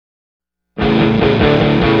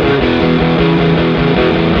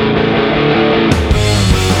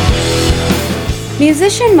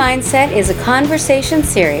Musician Mindset is a conversation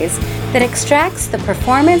series that extracts the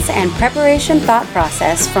performance and preparation thought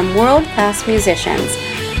process from world-class musicians,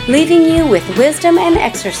 leaving you with wisdom and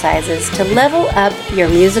exercises to level up your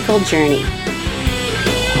musical journey.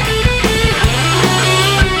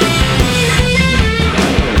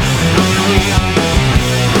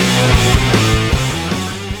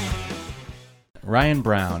 Ryan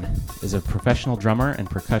Brown is a professional drummer and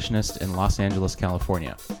percussionist in Los Angeles,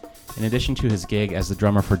 California. In addition to his gig as the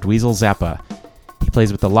drummer for Dweezil Zappa, he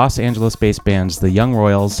plays with the Los Angeles-based bands The Young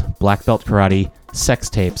Royals, Black Belt Karate, Sex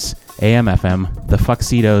Tapes, AM/FM, The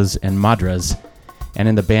Fuxitos, and Madras, and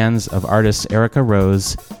in the bands of artists Erica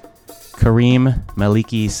Rose, Kareem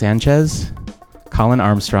Maliki Sanchez, Colin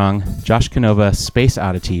Armstrong, Josh Canova, Space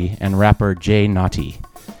Oddity, and rapper Jay Naughty.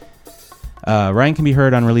 Ryan can be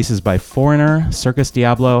heard on releases by Foreigner, Circus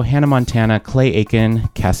Diablo, Hannah Montana, Clay Aiken,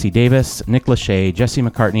 Cassie Davis, Nick Lachey, Jesse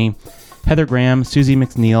McCartney, Heather Graham, Susie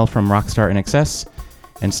McNeil from Rockstar NXS,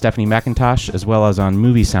 and Stephanie McIntosh, as well as on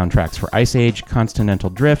movie soundtracks for Ice Age, Continental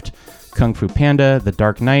Drift, Kung Fu Panda, The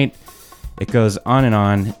Dark Knight. It goes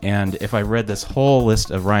on, and if I read this whole list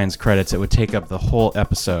of Ryan's credits, it would take up the whole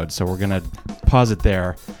episode, so we're going to pause it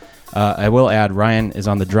there. I will add, Ryan is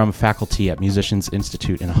on the drum faculty at Musicians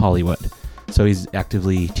Institute in Hollywood. So he's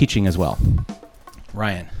actively teaching as well.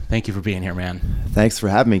 Ryan, thank you for being here, man. Thanks for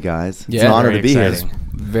having me, guys. Yeah, it's an honor to be exciting. here.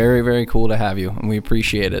 Very, very cool to have you, and we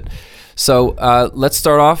appreciate it. So let's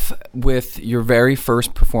start off with your very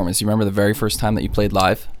first performance. You remember the very first time that you played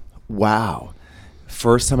live? Wow.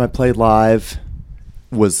 First time I played live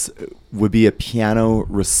would be a piano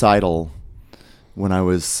recital when I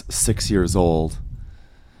was 6 years old.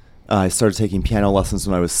 I started taking piano lessons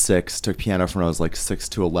when I was 6, took piano from when I was like 6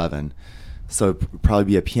 to 11. So it'd probably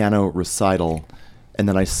be a piano recital. And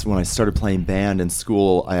then when I started playing band in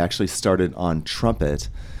school, I actually started on trumpet.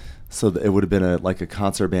 So it would have been like a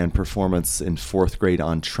concert band performance in 4th grade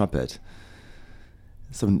on trumpet.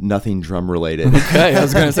 So nothing drum related. Okay, I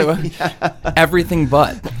was going to say, well, yeah. Everything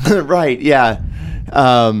but. Right, yeah.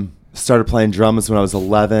 Started playing drums when I was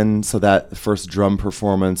 11. So that first drum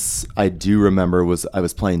performance I do remember was I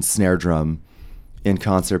was playing snare drum in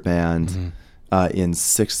concert band in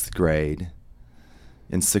 6th grade.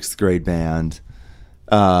 In 6th grade band.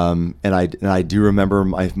 And I do remember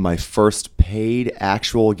my first paid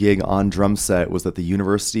actual gig on drum set was at the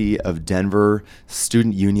University of Denver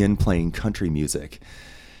Student Union playing country music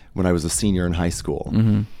when I was a senior in high school.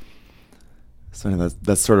 Mm-hmm. So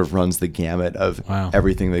that sort of runs the gamut of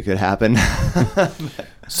everything that could happen.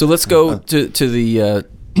 So let's go to the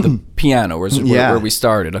piano, where we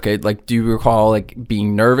started. Okay, like, do you recall like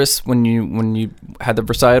being nervous when you had the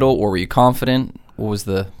recital, or were you confident? What was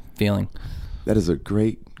the feeling? That is a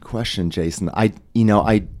great question, Jason. I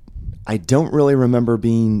don't really remember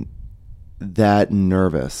being that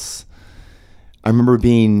nervous. I remember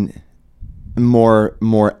being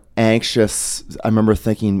more anxious. I remember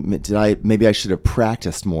thinking, maybe I should have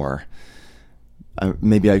practiced more.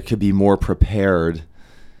 Maybe I could be more prepared.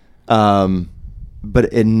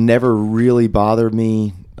 But it never really bothered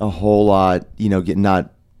me a whole lot.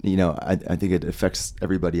 I think it affects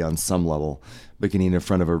everybody on some level. But getting in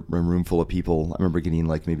front of a room full of people, I remember getting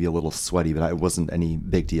like maybe a little sweaty, but it wasn't any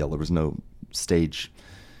big deal. There was no stage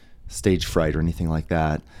fright or anything like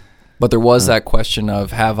that. But there was that question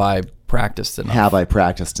of, have I practiced enough? Have I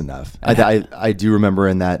practiced enough? I do remember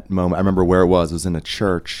in that moment, I remember where it was. It was in a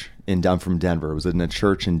church I'm from Denver. It was in a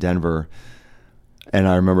church in Denver. And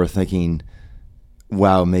I remember thinking,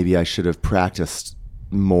 wow, maybe I should have practiced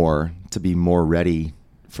more to be more ready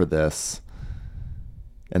for this.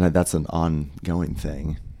 And that's an ongoing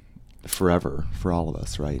thing forever for all of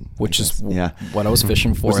us, right? Which is what I was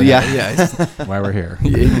fishing for. Yeah. Why we're here.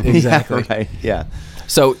 Exactly. Yeah, right. Yeah.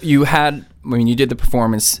 So you did the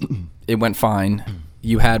performance, it went fine.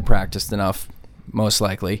 You had practiced enough, most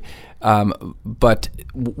likely. But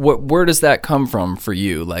where does that come from for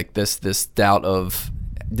you? Like this doubt of,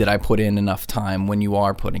 did I put in enough time, when you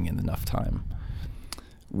are putting in enough time?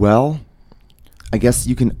 Well, I guess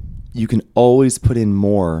you can always put in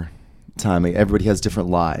more time. Everybody has different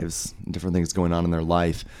lives, different things going on in their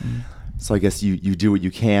life. So I guess you do what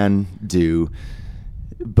you can do.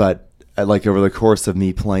 But like over the course of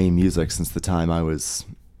me playing music since the time I was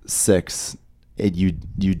 6, you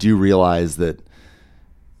do realize that,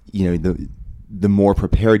 the more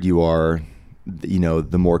prepared you are,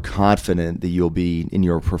 the more confident that you'll be in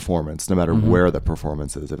your performance, no matter where the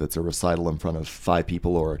performance is. If it's a recital in front of 5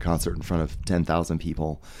 people or a concert in front of 10,000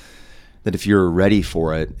 people, that if you're ready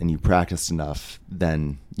for it and you practiced enough,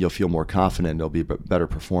 then you'll feel more confident. It'll be a better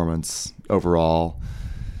performance overall.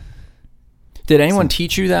 Did anyone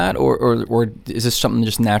teach you that, or is this something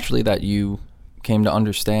just naturally that you came to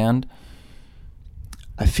understand?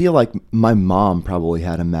 I feel like my mom probably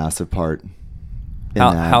had a massive part in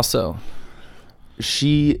that. How so?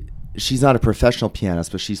 She's not a professional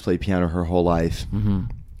pianist, but she's played piano her whole life. Mm-hmm.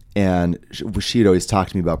 And she'd always talk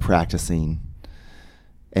to me about practicing.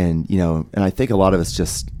 And, and I think a lot of it's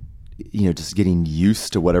just, just getting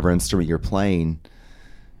used to whatever instrument you're playing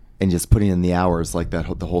and just putting in the hours, like the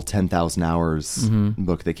whole 10,000 hours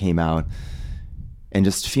book that came out, and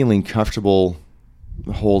just feeling comfortable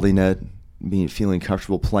holding it, feeling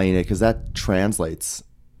comfortable playing it, because that translates,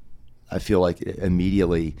 I feel like,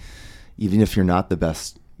 immediately, even if you're not the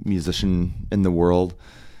best musician in the world,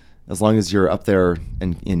 as long as you're up there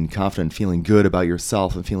and confident, feeling good about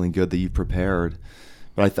yourself and feeling good that you've prepared.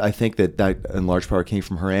 But I think that in large part came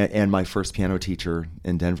from her and my first piano teacher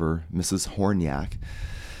in Denver, Mrs. Horniak,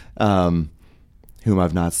 whom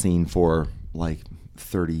I've not seen for like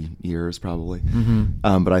 30 years probably.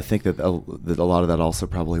 Mm-hmm. But I think that a lot of that also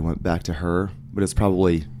probably went back to her. But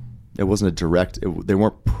it wasn't a direct, they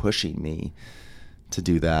weren't pushing me to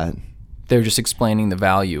do that. They were just explaining the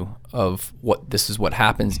value of this is what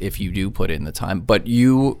happens if you do put in the time. But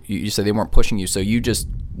you said they weren't pushing you, so you just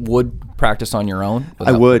would practice on your own?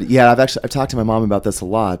 I would, yeah. I've talked to my mom about this a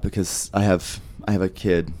lot, because I have a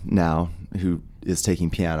kid now who is taking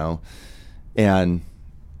piano, and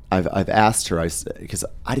I've asked her, because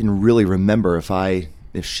I didn't really remember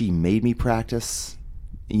if she made me practice,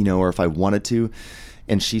 or if I wanted to,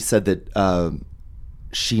 and she said that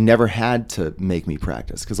she never had to make me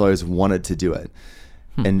practice, because I always wanted to do it,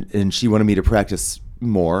 and she wanted me to practice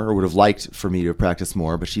more, or would have liked for me to practice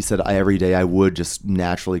more, but she said every day I would just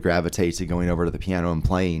naturally gravitate to going over to the piano and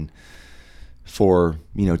playing for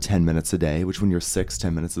 10 minutes a day, which when you're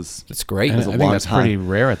 10 minutes is it's great. I think that's pretty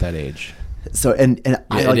rare at that age. So and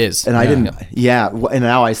it is, and I didn't, and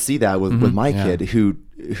now I see that with my kid who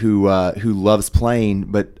loves playing,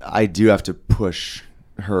 but I do have to push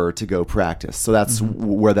her to go practice. So that's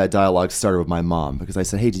where that dialogue started with my mom, because I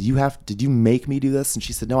said, hey, did you make me do this? And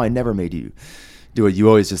she said, no, I never made you do it. You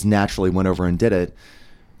always just naturally went over and did it,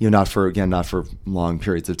 not for long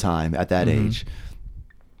periods of time at that age.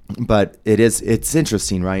 But it's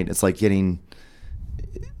interesting, right? It's like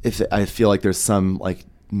if I feel like there's some like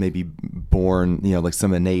maybe born, like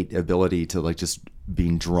some innate ability to like just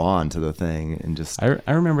being drawn to the thing, and just.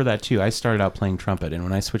 I remember that too. I started out playing trumpet, and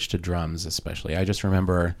when I switched to drums especially, I just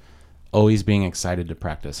remember always being excited to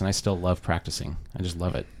practice, and I still love practicing. I just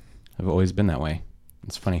love it. I've always been that way.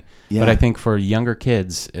 It's funny. Yeah. But I think for younger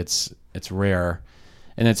kids, it's rare,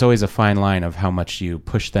 and it's always a fine line of how much you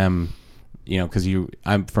push them, because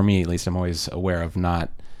for me at least, I'm always aware of not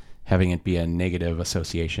having it be a negative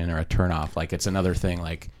association or a turnoff. Like it's another thing,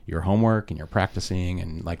 like your homework and you're practicing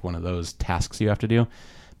and like one of those tasks you have to do,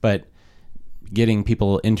 but getting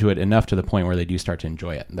people into it enough to the point where they do start to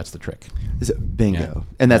enjoy it. That's the trick. Bingo.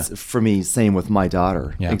 Yeah. And that's for me, same with my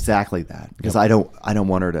daughter. Yeah. Exactly that. Because I don't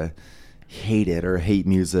want her to hate it or hate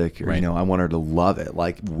music, or right. I want her to love it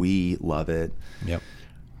like we love it. Yep.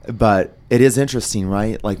 But it is interesting,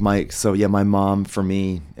 right? Like my mom, for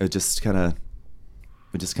me, it just kind of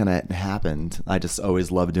happened. I just always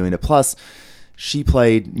loved doing it. Plus, she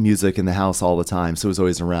played music in the house all the time, so it was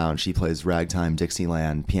always around. She plays ragtime,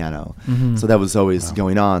 Dixieland piano, so that was always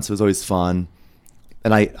going on. So it was always fun.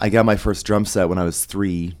 And I got my first drum set when I was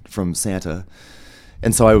 3 from Santa,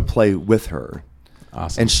 and so I would play with her.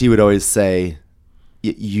 Awesome. And she would always say,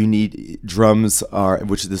 you need drums are,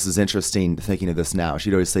 which this is interesting thinking of this now.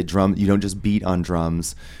 She'd always say, you don't just beat on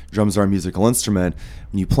drums. Drums are a musical instrument.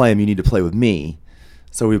 When you play them, you need to play with me.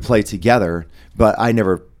 So we would play together, but I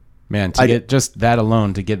never. Man, get just that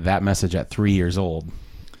alone, to get that message at 3 years old,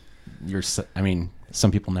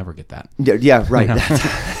 some people never get that. Yeah, right.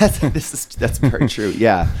 That's very true.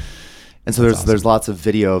 Yeah. And so there's lots of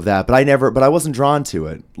video of that, but I wasn't drawn to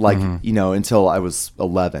it, like, until I was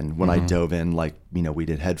 11 when I dove in, like, we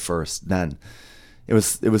did head first. Then it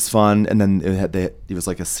was fun. And then it was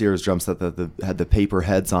like a Sears drum set that had the paper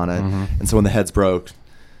heads on it. And so when the heads broke,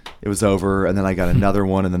 it was over. And then I got another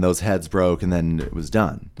one, and then those heads broke, and then it was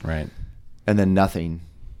done. Right. And then nothing.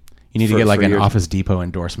 You need to get like an Office Depot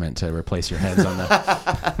endorsement to replace your heads on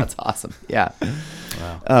that. That's awesome. Yeah.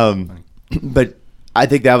 Wow. But I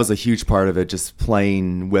think that was a huge part of it, just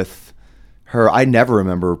playing with her. I never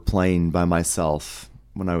remember playing by myself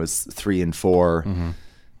when I was 3 and 4.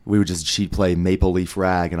 She'd play Maple Leaf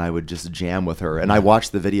Rag, and I would just jam with her. And I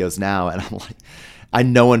watch the videos now, and I'm like,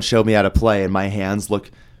 no one showed me how to play, and my hands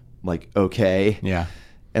look like okay. Yeah.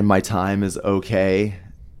 And my time is okay.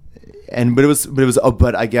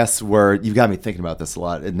 but I guess where you got me thinking about this a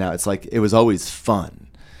lot, and now it's like it was always fun.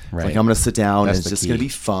 Right. Like I'm going to sit down That's and it's the just key. going to be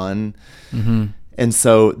fun. And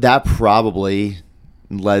so that probably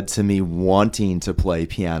led to me wanting to play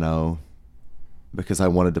piano because I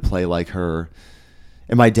wanted to play like her.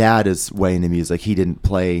 And my dad is way into music. He didn't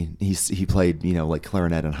play. He played, like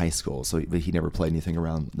clarinet in high school. So he never played anything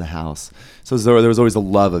around the house. So there was always a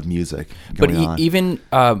love of music going on. Even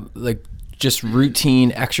like just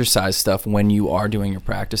routine exercise stuff when you are doing your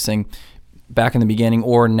practicing, back in the beginning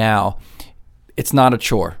or now, it's not a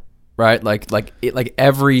chore, right? Like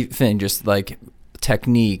everything, just like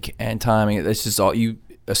technique and timing. It's just all you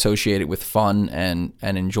associate it with fun and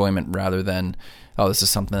enjoyment rather than, oh, this is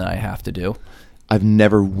something that I have to do. I've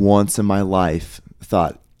never once in my life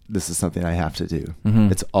thought this is something I have to do.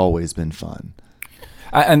 It's always been fun.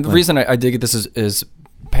 And the reason I dig at this is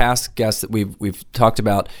past guests that we've talked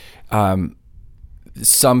about.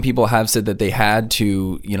 Some people have said that they had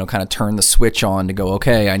to, kind of turn the switch on to go,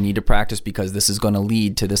 okay, I need to practice because this is going to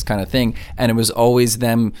lead to this kind of thing. And it was always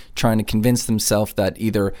them trying to convince themselves that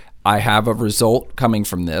either I have a result coming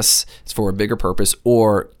from this, it's for a bigger purpose,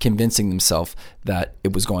 or convincing themselves that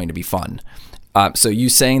it was going to be fun. So you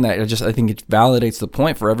saying that, I think it validates the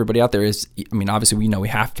point for everybody out there is, obviously we know we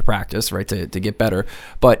have to practice, right, to get better.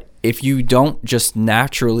 But if you don't just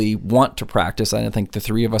naturally want to practice, I think the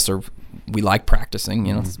three of us we like practicing,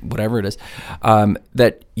 whatever it is,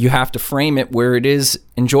 that you have to frame it where it is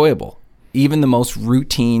enjoyable. Even the most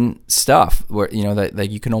routine stuff where, that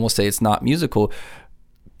you can almost say it's not musical,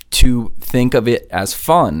 to think of it as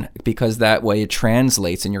fun, because that way it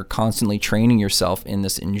translates and you're constantly training yourself in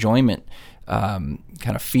this enjoyment kind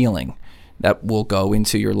of feeling that will go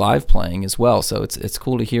into your live playing as well. So it's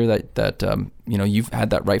cool to hear that you've had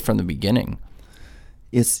that right from the beginning.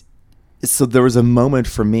 So there was a moment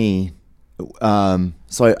for me.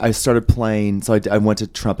 So I started playing. So I went to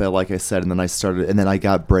trumpet, like I said, and then I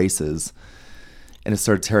got braces, and it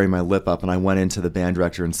started tearing my lip up. And I went into the band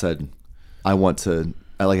director and said, I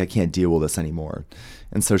can't deal with this anymore.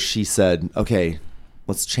 And so she said, okay,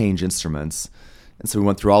 let's change instruments. And so we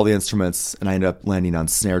went through all the instruments, and I ended up landing on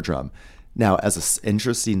snare drum. Now, as an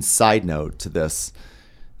interesting side note to this,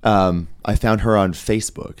 I found her on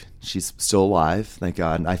Facebook. She's still alive, thank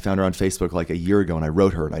God. And I found her on Facebook like a year ago, and I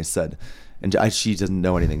wrote her, and I said, she doesn't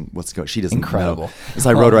know anything. She doesn't Incredible. know.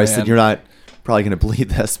 So I wrote her. I said, Man. you're not probably going to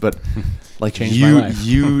believe this, but like Changed my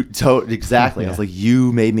life. exactly. Yeah. I was like,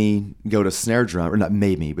 you made me go to snare drum, or not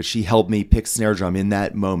made me, but she helped me pick snare drum in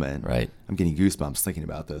that moment. Right. I'm getting goosebumps thinking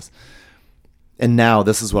about this. And now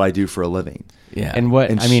this is what I do for a living. Yeah. And what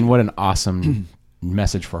an awesome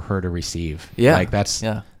message for her to receive. Yeah. Like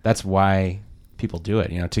that's why people do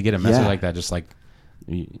it. To get a message like that, just like,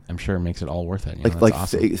 I'm sure it makes it all worth it. That's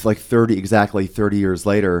awesome. It's like 30 years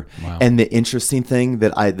later. Wow. And the interesting thing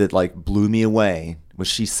that like blew me away was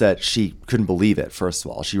she said she couldn't believe it. First of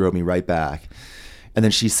all, she wrote me right back. And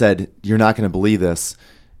then she said, you're not going to believe this.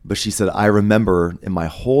 But she said, I remember in my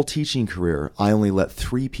whole teaching career, I only let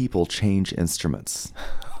 3 people change instruments.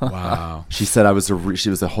 Wow. She said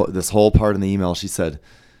this whole part in the email, she said,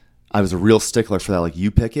 I was a real stickler for that. Like, you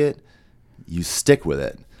pick it, you stick with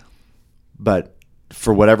it. But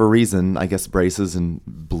for whatever reason, I guess braces and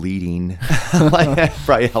bleeding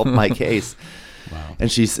probably helped my case. Wow.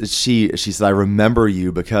 And she said, I remember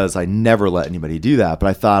you because I never let anybody do that, but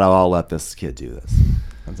I thought, I'll let this kid do this.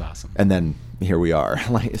 That's awesome. And then here we are,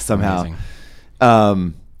 like somehow.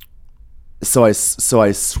 Amazing. So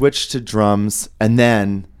I switched to drums, and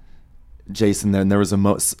then Jason, then there was a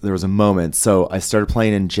moment. So I started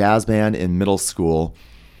playing in jazz band in middle school,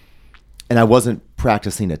 and I wasn't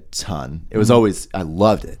practicing a ton. It was always, I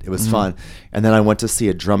loved it. It was fun. And then I went to see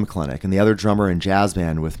a drum clinic, and the other drummer in jazz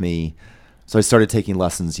band with me. So I started taking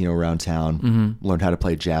lessons, around town, learned how to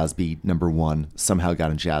play jazz beat number 1, somehow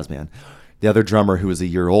got in jazz band. The other drummer, who was a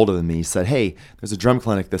year older than me, said, hey, there's a drum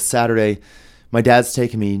clinic this Saturday. My dad's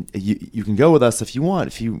taking me. You can go with us if you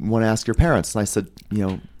want to ask your parents. And I said,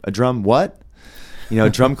 a drum what?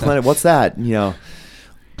 Drum clinic, what's that?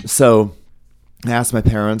 So I asked my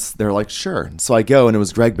parents. They're like, sure. So I go, and it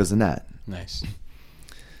was Greg Bissonette. Nice.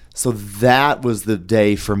 So that was the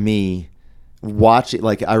day for me watching.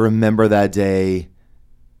 Like, I remember that day.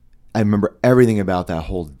 I remember everything about that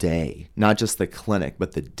whole day, not just the clinic,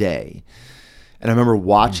 but the day. And I remember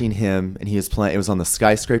watching him, and he was playing. It was on the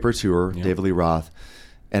Skyscraper tour, David Lee Roth,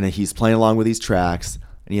 and he's playing along with these tracks,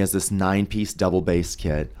 and he has this 9-piece double bass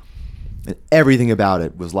kit, and everything about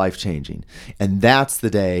it was life-changing. And that's the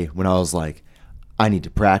day when I was like, I need to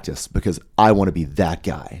practice because I want to be that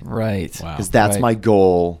guy. Right. Wow. Because that's my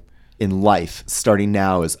goal in life starting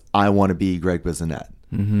now is I want to be Greg Bissonette.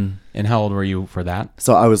 And how old were you for that?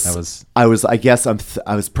 So I was I guess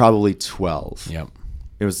I was probably 12. Yep.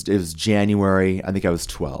 It was January. I think I was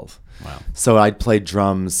 12. Wow. So I'd played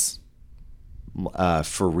drums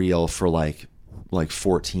for real for like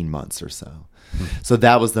 14 months or so. So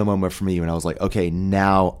that was the moment for me when I was like, okay,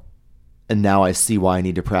 now I see why I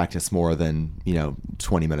need to practice more than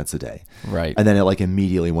 20 minutes a day. Right. And then it like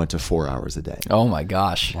immediately went to 4 hours a day. Oh my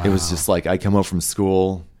gosh. It was just like I come home from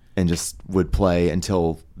school and just would play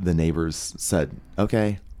until the neighbors said,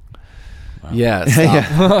 okay. Yeah.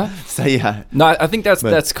 Yeah. So yeah. No, I think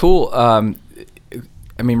that's cool.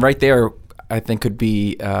 I mean, right there, I think could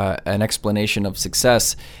be an explanation of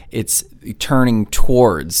success. It's turning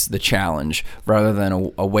towards the challenge rather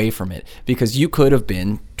than away from it. Because you could have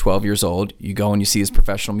been 12 years old. You go and you see this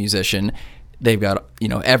professional musician. They've got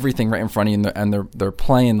everything right in front of you, and they're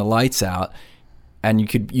playing the lights out.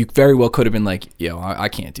 And you very well could have been like, I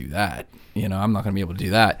can't do that. I'm not going to be able to do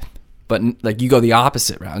that. But like you go the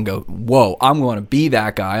opposite route and go, whoa, I'm going to be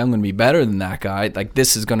that guy. I'm going to be better than that guy. Like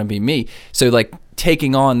this is going to be me. So like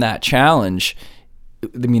taking on that challenge,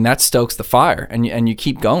 I mean, that stokes the fire, and you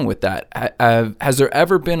keep going with that. Has there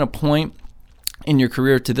ever been a point in your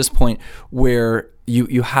career to this point where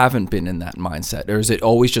you haven't been in that mindset, or is it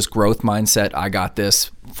always just growth mindset? I got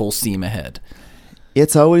this, full steam ahead.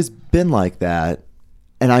 It's always been like that,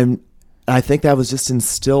 and I think that was just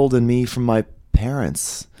instilled in me from my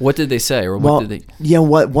parents. What did they say, or what did they? Yeah,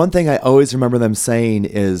 one thing I always remember them saying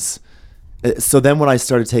is, so then when I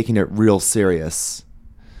started taking it real serious,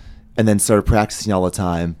 and then started practicing all the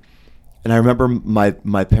time, and I remember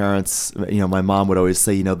my parents, my mom would always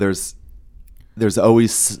say, there's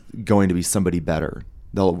always going to be somebody better.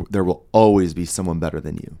 There will always be someone better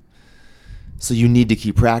than you. So you need to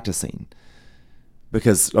keep practicing,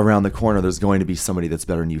 because around the corner there's going to be somebody that's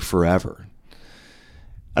better than you forever.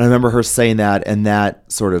 And I remember her saying that, and that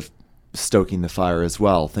sort of stoking the fire as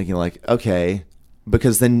well, thinking like, okay,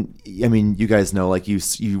 because then, I mean, you guys know, like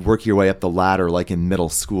you work your way up the ladder like in middle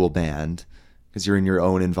school band, because you're in your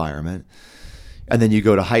own environment. And then you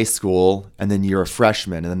go to high school, and then you're a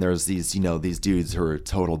freshman, and then there's these, these dudes who are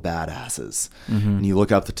total badasses. Mm-hmm. And you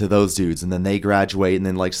look up to those dudes, and then they graduate, and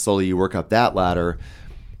then like slowly you work up that ladder.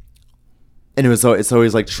 And it's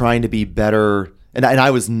always like trying to be better. And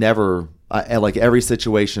I was never, like every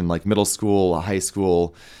situation, like middle school, high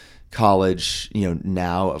school, college,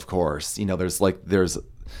 now of course,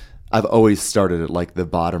 I've always started at like the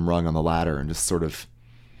bottom rung on the ladder and just sort of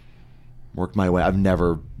worked my way. I've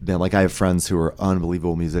never been like, I have friends who are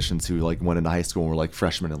unbelievable musicians who like went into high school and were like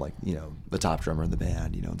freshmen and like, the top drummer in the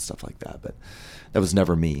band, and stuff like that. But that was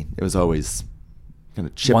never me. It was always kind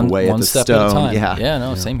of chip away at the stone. One step at a time. Yeah,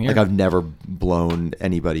 no, same here. Like I've never blown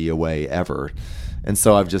anybody away ever. And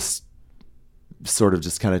so I've just sort of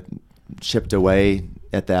just kind of chipped away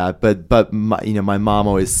at that. But my mom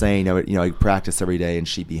always saying, I practice every day and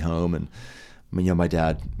she'd be home, and my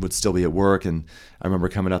dad would still be at work. And I remember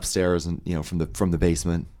coming upstairs and from the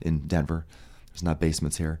basement in Denver. There's not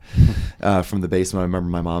basements here. From the basement, I remember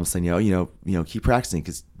my mom saying, keep practicing,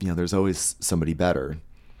 because there's always somebody better.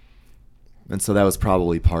 And so that was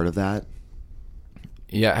probably part of that.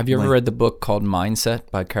 Yeah. Have you ever read the book called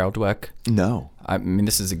Mindset by Carol Dweck? No. I mean,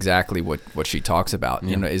 this is exactly what she talks about.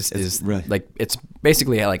 Yeah. Is really, like, it's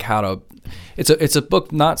basically like how to. It's a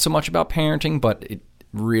book not so much about parenting, but it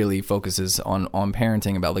really focuses on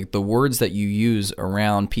parenting, about like the words that you use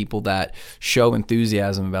around people that show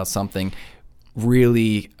enthusiasm about something.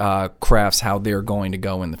 Really crafts how they're going to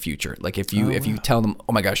go in the future. Like if you tell them,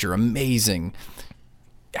 oh my gosh, you're amazing.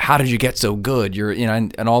 How did you get so good? You're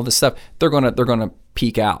and all this stuff. They're gonna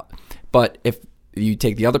peak out. But if you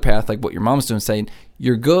take the other path, like what your mom's doing, saying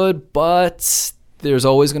you're good, but there's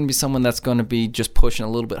always going to be someone that's going to be just pushing a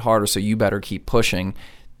little bit harder, so you better keep pushing.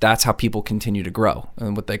 That's how people continue to grow,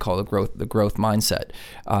 and what they call the growth mindset.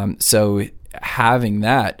 So having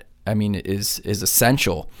that, I mean, is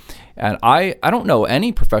essential. And I don't know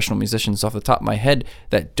any professional musicians off the top of my head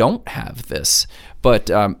that don't have this. But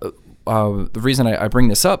the reason I bring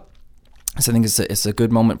this up is I think it's a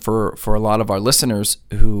good moment for a lot of our listeners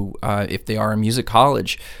who, if they are in music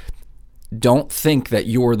college, don't think that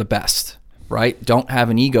you're the best, right? Don't have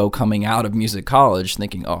an ego coming out of music college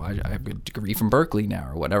thinking, oh, I have a degree from Berklee now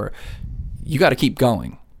or whatever. You got to keep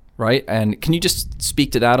going, right? And can you just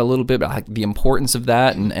speak to that a little bit about like the importance of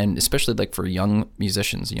that, and especially like for young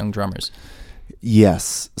musicians, young drummers?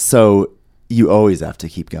 Yes. So you always have to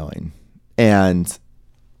keep going. And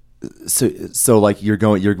so like you're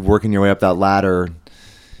working your way up that ladder,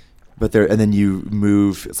 and then you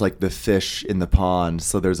move. It's like the fish in the pond.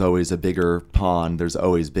 So there's always a bigger pond. There's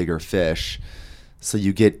always bigger fish. So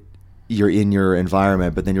you get you're in your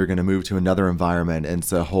environment, but then you're going to move to another environment, and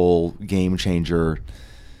it's a whole game changer.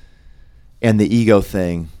 And the ego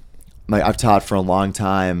thing, like I've taught for a long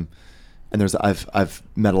time, and I've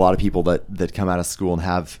met a lot of people that come out of school and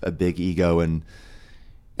have a big ego, and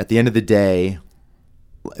at the end of the day,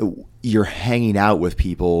 you're hanging out with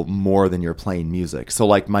people more than you're playing music. So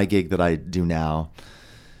like my gig that I do now,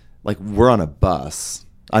 like we're on a bus.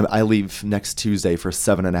 I leave next Tuesday for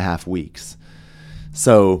 7.5 weeks.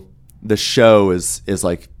 So the show is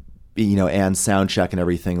like, and sound check and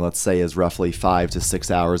everything, let's say, is roughly 5 to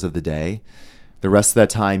 6 hours of the day. The rest of that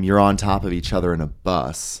time you're on top of each other in a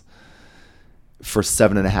bus for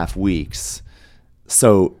 7.5 weeks.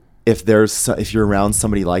 So if you're around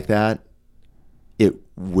somebody like that, it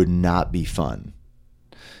would not be fun.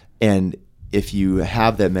 And if you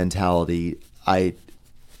have that mentality, I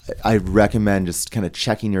recommend just kind of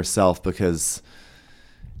checking yourself, because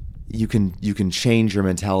you can change your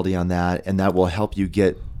mentality on that, and that will help you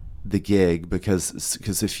get the gig. Because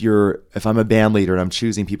if I'm a band leader and I'm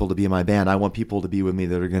choosing people to be in my band, I want people to be with me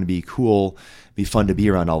that are going to be cool, be fun to be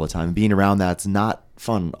around all the time. Being around that's not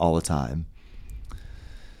fun all the time.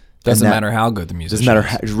 Doesn't matter how good the musician doesn't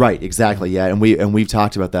matter right, exactly. Yeah. And we've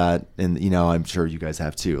talked about that, and I'm sure you guys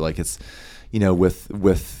have too. Like it's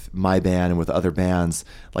with my band and with other bands,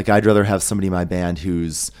 like I'd rather have somebody in my band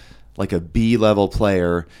who's like a B-level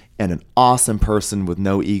player and an awesome person with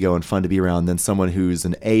no ego and fun to be around than someone who's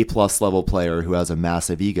an A+ level player who has a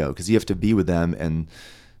massive ego, because you have to be with them and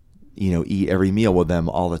eat every meal with them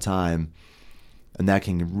all the time, and that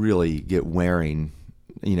can really get wearing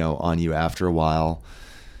on you after a while.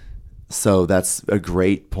 So that's a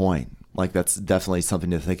great point. Like that's definitely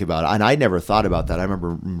something to think about. And I never thought about that. I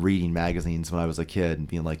remember reading magazines when I was a kid and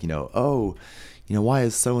being like, why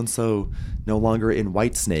is so-and-so no longer in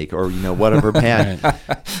Whitesnake or, whatever band.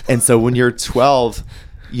 And so when you're 12,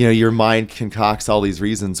 your mind concocts all these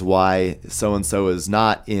reasons why so-and-so is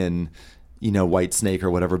not in, Whitesnake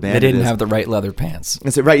or whatever band. They didn't have the right leather pants.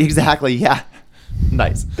 And so, right, exactly. Yeah.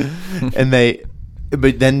 Nice.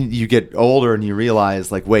 But then you get older and you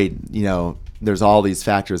realize, like, wait, there's all these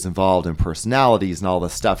factors involved in personalities and all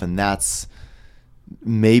this stuff, and that's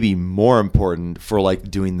maybe more important for like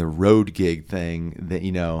doing the road gig thing that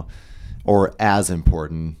or as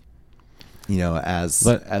important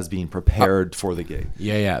as being prepared for the gig.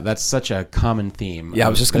 Yeah, that's such a common theme. Yeah, I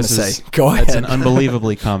was just going to say, go ahead. It's an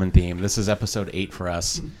unbelievably common theme. This is episode 8 for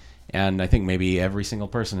us, and I think maybe every single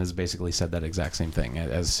person has basically said that exact same thing,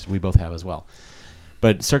 as we both have as well.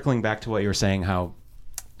 But circling back to what you were saying, how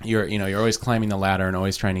you're always climbing the ladder and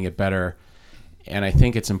always trying to get better. And I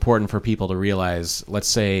think it's important for people to realize, let's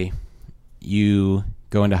say you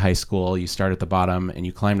go into high school, you start at the bottom and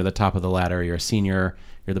you climb to the top of the ladder. You're a senior,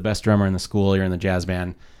 you're the best drummer in the school, you're in the jazz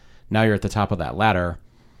band. Now you're at the top of that ladder.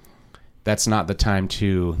 That's not the time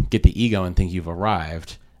to get the ego and think you've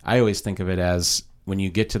arrived. I always think of it as when you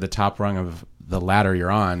get to the top rung of the ladder you're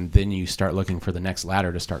on, then you start looking for the next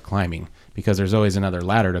ladder to start climbing, because there's always another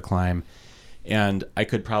ladder to climb. And I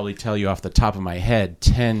could probably tell you off the top of my head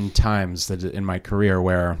 10 times that in my career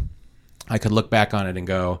where I could look back on it and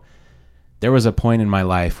go, there was a point in my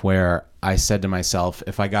life where I said to myself,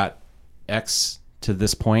 if I got X to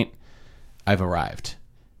this point, I've arrived.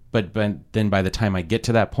 But then by the time I get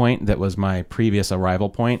to that point, that was my previous arrival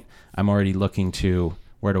point, I'm already looking to,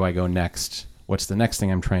 where do I go next? What's the next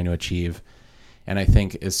thing I'm trying to achieve? And I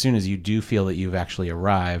think as soon as you do feel that you've actually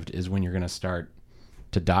arrived is when you're going to start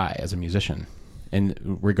to die as a musician.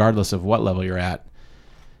 And regardless of what level you're at,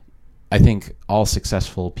 I think all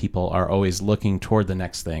successful people are always looking toward the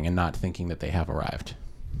next thing and not thinking that they have arrived.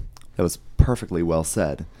 That was perfectly well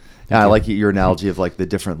said. Yeah, I like your analogy of like the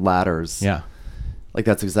different ladders. Yeah. Like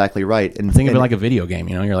that's exactly right. And think of it like a video game,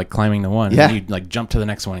 you're like climbing the one, yeah. And you like jump to the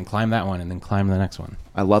next one and climb that one and then climb the next one.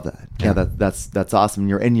 I love that. Yeah, that's awesome.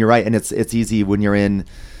 You're right. And it's easy when you're in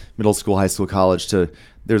middle school, high school, college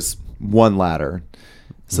there's one ladder.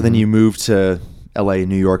 So then you move to LA,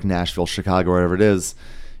 New York, Nashville, Chicago, whatever it is,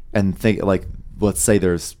 and think like, let's say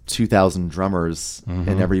there's 2,000 drummers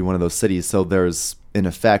in every one of those cities. So there's in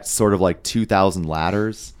effect sort of like 2,000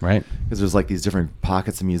 ladders, right? Because there's like these different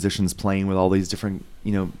pockets of musicians playing with all these different,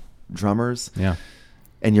 drummers. Yeah.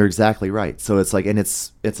 And you're exactly right. So it's like, and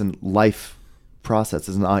it's a life process.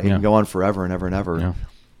 It can go on forever and ever and ever. Yeah.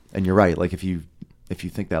 And you're right. Like if you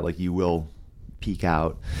think that, like you will peak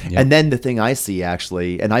out. Yeah. And then the thing I see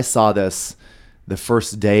actually, and I saw this the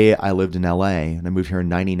first day I lived in LA, and I moved here in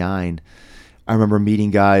 99. I remember meeting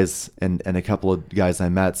guys, and a couple of guys I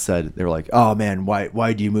met said, they were like, oh man,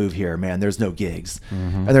 why do you move here? Man, there's no gigs.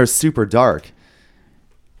 And they're super dark.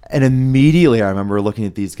 And immediately I remember looking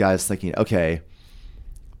at these guys thinking, okay,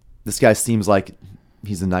 this guy seems like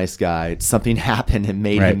he's a nice guy. Something happened and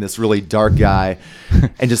made Right. him this really dark guy.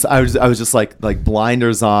 And just I was just like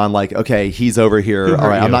blinders on, like, okay, he's over here. Who All hurt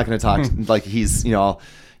right, I'm you? not going to talk like he's,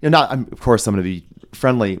 of course I'm going to be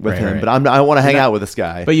friendly with Right, him, right. but I want to hang out with this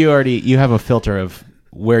guy. But you have a filter of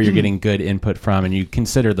where you're getting good input from, and you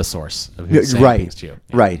consider the source of who's saying right, things to you.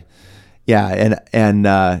 right, yeah, and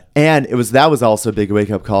that was also a big wake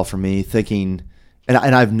up call for me, thinking, and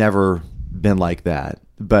I've never been like that,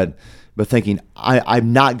 but thinking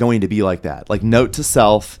I'm not going to be like that. Like, note to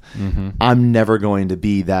self, I'm never going to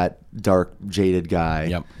be that dark, jaded guy.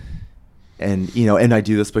 Yep. And I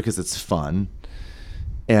do this because it's fun,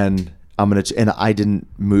 and I didn't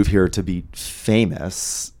move here to be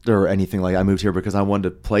famous or anything like that. I moved here because I wanted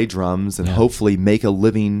to play drums and hopefully make a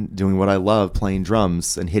living doing what I love, playing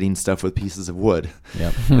drums and hitting stuff with pieces of wood.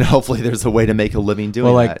 Yep. And hopefully there's a way to make a living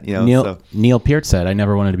doing that. Neil Peart said, I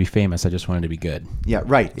never wanted to be famous. I just wanted to be good. Yeah,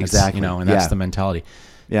 right. That's, Exactly. And that's the mentality.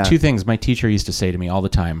 Yeah. Two things my teacher used to say to me all the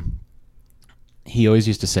time. He always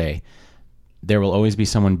used to say, there will always be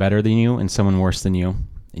someone better than you and someone worse than you,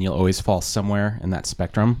 and you'll always fall somewhere in that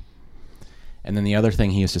spectrum. And then the other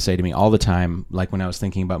thing he used to say to me all the time, like when I was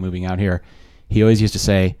thinking about moving out here, he always used to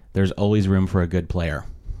say, there's always room for a good player.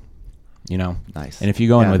 Nice. And if you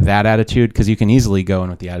go in with that attitude, because you can easily go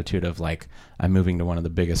in with the attitude of like, I'm moving to one of the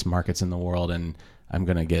biggest markets in the world and I'm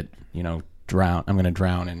going to get, I'm going to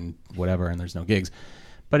drown in whatever, and there's no gigs.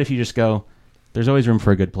 But if you just go, there's always room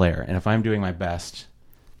for a good player. And if I'm doing my best,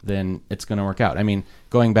 then it's going to work out. I mean,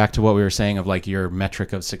 going back to what we were saying of like your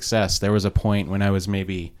metric of success, there was a point when I was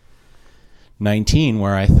maybe 19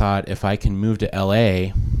 where I thought, if I can move to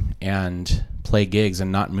LA and play gigs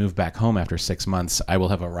and not move back home after 6 months, I will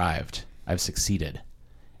have arrived. I've succeeded.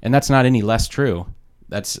 And that's not any less true.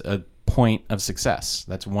 That's a point of success.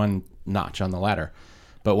 That's one notch on the ladder.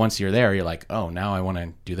 But once you're there, you're like, oh, now I want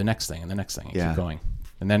to do the next thing and the next thing and keep going.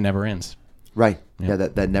 And that never ends. Right. Yep. Yeah,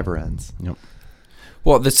 that never ends. Yep.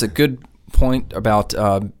 Well, that's a good point about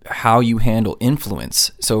how you handle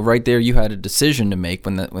influence. So right there, you had a decision to make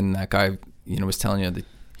when that guy was telling you that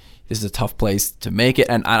this is a tough place to make it.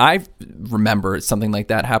 And I remember something like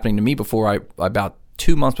that happening to me about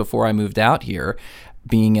 2 months before I moved out here,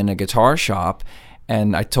 being in a guitar shop.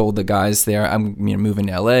 And I told the guys there, I'm moving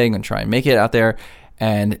to LA, I'm going to try and make it out there.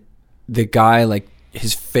 And the guy, like,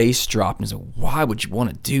 his face dropped and he's like, why would you want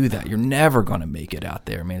to do that? You're never going to make it out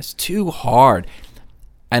there, man. It's too hard.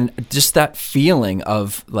 And just that feeling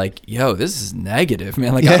of like, yo, this is negative,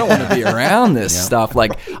 man. Like, I don't want to be around this stuff.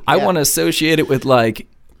 Like, I want to associate it with like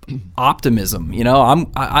optimism.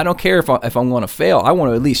 I don't care if I'm going to fail. I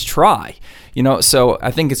want to at least try. So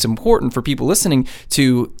I think it's important for people listening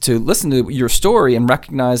to listen to your story and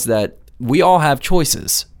recognize that we all have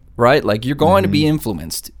choices, right? Like, you're going to be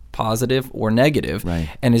influenced, positive or negative. Right.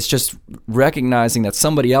 And it's just recognizing that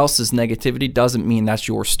somebody else's negativity doesn't mean that's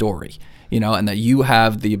your story. And that you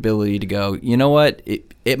have the ability to go, you know what,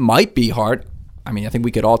 it might be hard. I mean, I think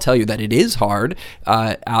we could all tell you that it is hard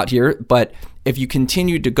out here, but if you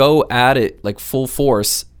continue to go at it like full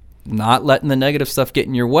force, not letting the negative stuff get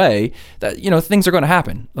in your way, that things are going to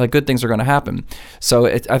happen. Like, good things are going to happen. So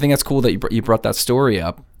I think that's cool that you brought that story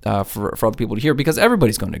up for other people to hear, because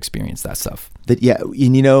everybody's going to experience that stuff. I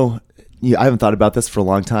haven't thought about this for a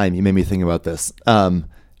long time. You made me think about this. I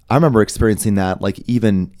remember experiencing that, like,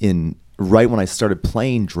 even right when I started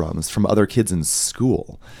playing drums from other kids in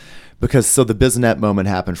school, because the Bisonet moment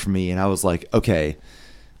happened for me, and I was like, okay,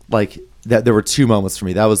 like that. There were two moments for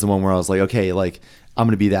me. That was the one where I was like, okay, like, I'm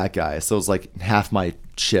going to be that guy. So it was like half my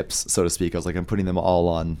chips, so to speak. I was like, I'm putting them all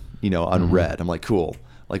on, on red. I'm like, cool.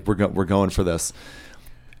 Like, we're going for this.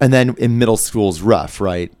 And then in middle school's rough,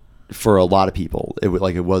 right? For a lot of people, it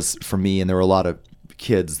was for me, and there were a lot of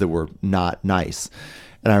kids that were not nice.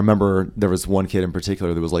 And I remember there was one kid in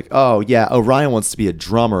particular that was like, oh yeah, Ryan wants to be a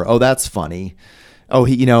drummer. Oh, that's funny. Oh,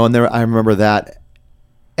 I remember that.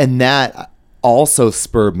 And that also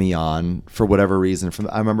spurred me on for whatever reason.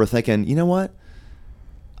 I remember thinking, you know what?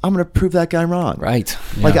 I'm going to prove that guy wrong. Right.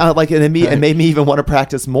 Yeah. It made me even want to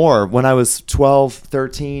practice more when I was 12,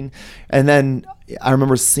 13. And then I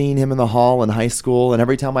remember seeing him in the hall in high school. And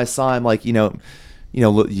every time I saw him, like,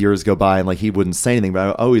 years go by and like he wouldn't say anything, but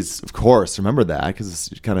I always, of course, remember that because it's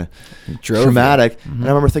kind of traumatic. Mm-hmm. And I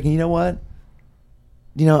remember thinking, you know what?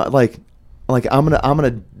 I'm gonna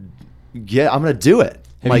do it.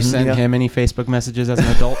 Have you sent him any Facebook messages as an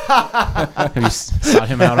adult? Have you sought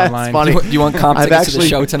him out online? Funny. Do you want comp tickets to the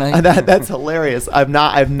show tonight? That's hilarious. I've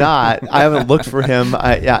not. I haven't looked for him.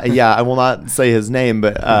 I will not say his name,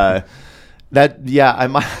 but I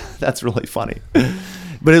might. That's really funny.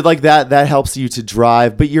 But that helps you to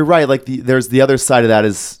drive. But you're right. Like there's the other side of that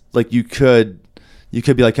is like you could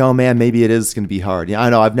be like, oh man, maybe it is going to be hard. Yeah, I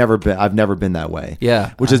know. I've never been that way.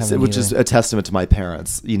 Yeah, which I is haven't either. a testament to my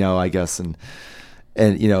parents, I guess, and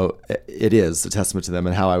it is a testament to them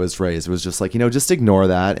and how I was raised. It was just like, just ignore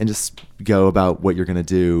that and just go about what you're going to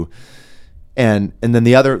do. And then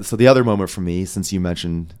the other moment for me, since you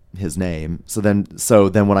mentioned his name, so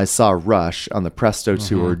then when I saw Rush on the Presto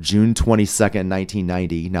tour, June 22nd,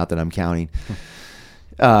 1990, not that I'm counting,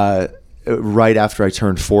 right after I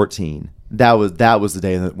turned 14, that was the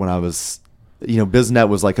day that when I was, BizNet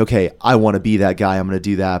was like, okay, I want to be that guy. I'm going to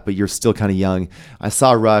do that, but you're still kind of young. I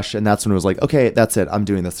saw Rush, and that's when it was like, okay, that's it. I'm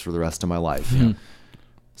doing this for the rest of my life. Yeah.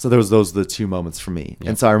 So those are the two moments for me. Yep.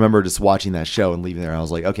 And so I remember just watching that show and leaving there. I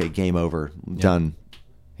was like, okay, game over, done.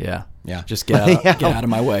 Yeah. Just get out, get out of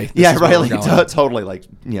my way. This right. Like, totally. Like,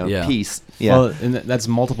 peace. Yeah. Well, and that's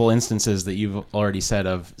multiple instances that you've already said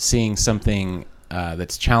of seeing something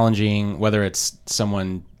that's challenging, whether it's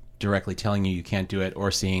someone directly telling you can't do it or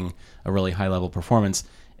seeing a really high level performance,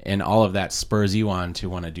 and all of that spurs you on to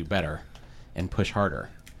want to do better and push harder.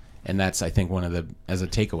 And that's, I think, as a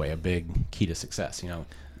takeaway, a big key to success.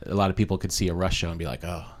 A lot of people could see a Rush show and be like,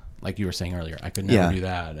 oh, like you were saying earlier, I could never do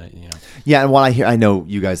that. Yeah, and what I know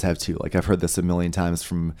you guys have too. Like I've heard this a million times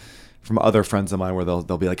from other friends of mine where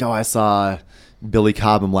they'll be like, oh, I saw Billy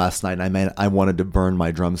Cobham last night, and I wanted to burn my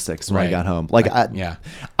drumsticks when I got home. Like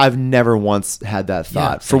I've never once had that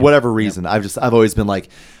thought for whatever reason. Yep. I've always been like,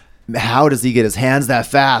 how does he get his hands that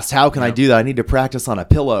fast? How can I do that? I need to practice on a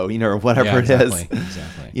pillow, or whatever it is.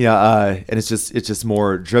 Exactly. And it's just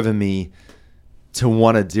more driven me to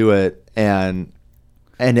want to do it, and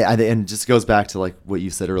it just goes back to like what you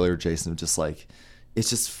said earlier, Jason. Just like it's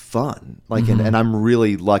just fun. Like and I'm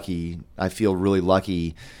really lucky. I feel really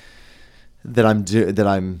lucky that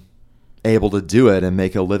I'm able to do it and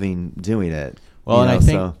make a living doing it. Well,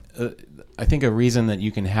 and I think a reason that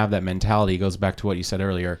you can have that mentality goes back to what you said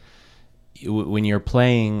earlier. When you're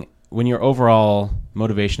playing, when your overall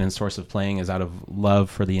motivation and source of playing is out of love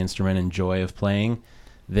for the instrument and joy of playing,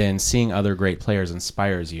 then seeing other great players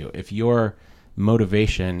inspires you. If your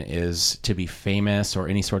motivation is to be famous or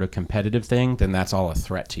any sort of competitive thing, then that's all a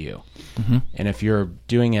threat to you. And if you're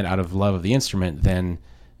doing it out of love of the instrument, then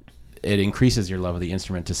it increases your love of the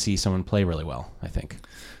instrument to see someone play really well, I think.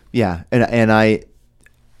 Yeah, and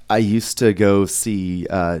I used to go see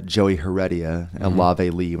Joey Heredia and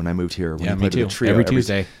Lave Lee when I moved here. When me too. Trio every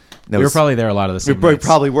Tuesday. We were probably there a lot of the same We nights.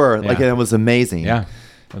 probably were. Like, it was amazing. Yeah.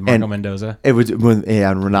 With Marco Mendoza. It was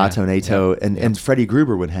and Renato Nato and Freddie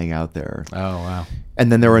Gruber would hang out there. Oh, wow.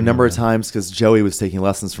 And then there were a number of times because Joey was taking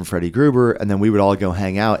lessons from Freddie Gruber, and then we would all go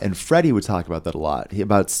hang out. And Freddie would talk about that a lot.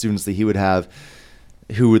 About students that he would have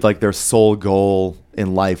who would like their sole goal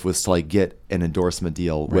in life was to like get an endorsement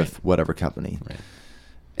deal with whatever company. Right.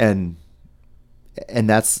 And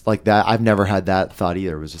that's like that. I've never had that thought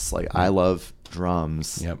either. It was just like, I love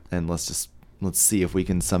drums and let's see if we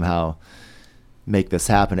can somehow make this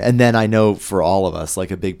happen. And then I know for all of us,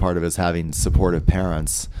 like a big part of it is having supportive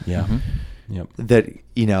parents. Yeah. That,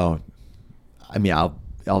 I mean,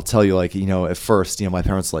 I'll tell you, like, at first, my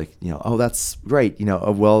parents like, oh, that's great.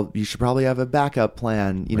 Well, you should probably have a backup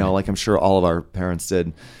plan, like I'm sure all of our parents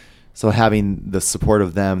did. So having the support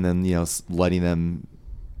of them, then, letting them,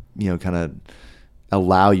 kind of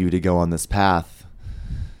allow you to go on this path.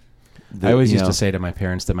 I always used to say to my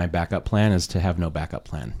parents that my backup plan is to have no backup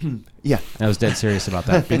plan. Yeah. And I was dead serious about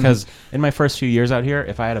that because in my first few years out here,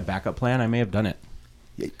 if I had a backup plan, I may have done it.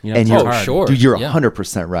 And sure. Dude, you're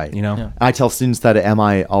 100% right. I tell students that at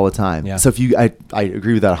MI all the time. Yeah. So if I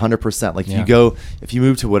agree with that 100%. Like if you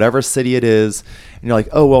move to whatever city it is and you're like,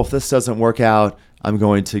 oh, well, if this doesn't work out, I'm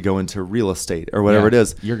going to go into real estate or whatever it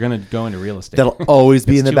is. You're going to go into real estate. That'll always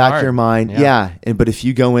be in the back of your mind. Yeah. But if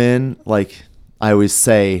you go in, like I always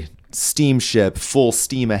say, steamship, full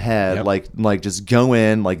steam ahead, like just go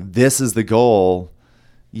in, like this is the goal.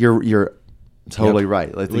 You're totally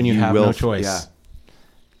right. Like when you have no choice. Yeah.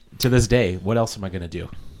 To this day, what else am I going to do?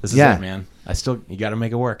 This is it, man. You got to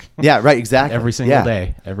make it work. Yeah, right. Exactly. Every single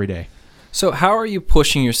day, every day. So how are you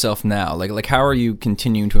pushing yourself now? Like how are you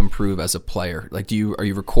continuing to improve as a player? Like are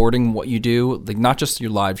you recording what you do? Like not just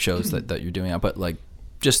your live shows that you're doing, but like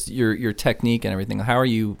just your technique and everything. How are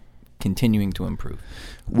you continuing to improve?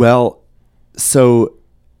 Well, so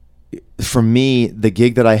for me, the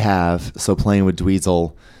gig that I have, so playing with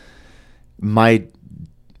Dweezil, my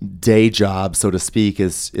day job, so to speak,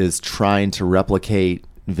 is trying to replicate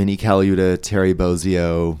Vinnie Colaiuta, Terry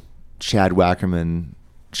Bozzio, Chad Wackerman,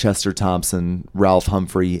 Chester Thompson, Ralph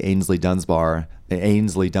Humphrey, Ainsley Dunbar,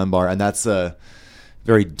 and that's a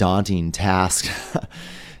very daunting task,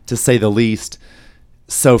 to say the least.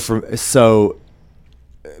 So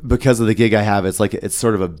because of the gig I have, it's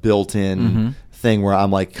sort of a built-in thing where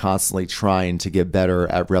I'm like constantly trying to get better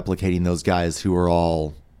at replicating those guys who are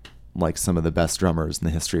all like some of the best drummers in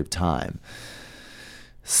the history of time.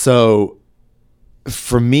 So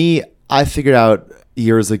for me, I figured out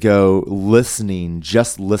years ago,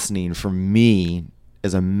 just listening for me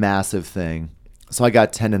is a massive thing. So I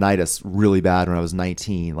got tendonitis really bad when I was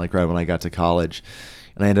 19, like right when I got to college,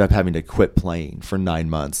 and I ended up having to quit playing for 9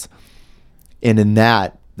 months. And in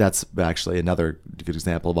that's actually another good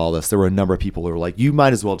example of all this. There were a number of people who were like, you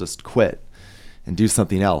might as well just quit and do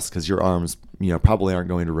something else because your arms, probably aren't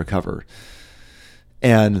going to recover.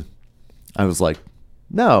 And I was like,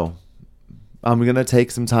 no, I'm going to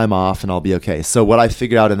take some time off and I'll be okay. So what I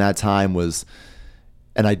figured out in that time was,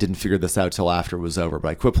 and I didn't figure this out till after it was over, but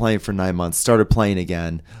I quit playing for 9 months, started playing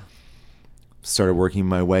again, started working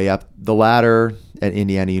my way up the ladder at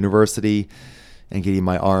Indiana University and getting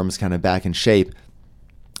my arms kind of back in shape.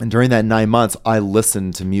 And during that 9 months, I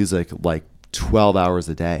listened to music like 12 hours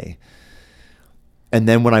a day. And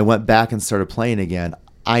then when I went back and started playing again,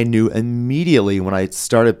 I knew immediately when I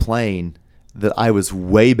started playing that I was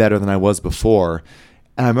way better than I was before.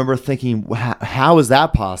 And I remember thinking, how is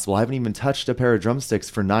that possible? I haven't even touched a pair of drumsticks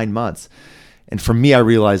for 9 months. And for me, I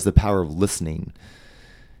realized the power of listening.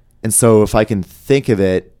 And so if I can think of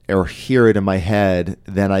it or hear it in my head,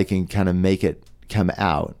 then I can kind of make it come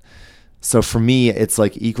out. So for me, it's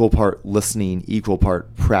like equal part listening, equal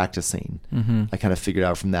part practicing. I kind of figured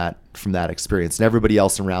out from that experience. And everybody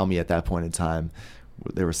else around me at that point in time,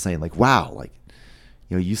 they were saying like, wow, like,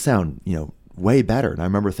 you sound, way better. And I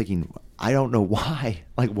remember thinking, I don't know why.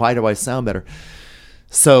 Like, why do I sound better?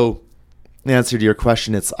 So the answer to your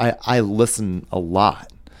question, it's I listen a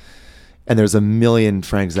lot. And there's a million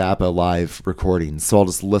Frank Zappa live recordings. So I'll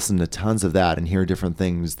just listen to tons of that and hear different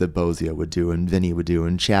things that Bozio would do and Vinny would do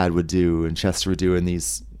and Chad would do and Chester would do in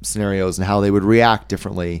these scenarios and how they would react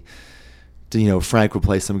differently. Frank would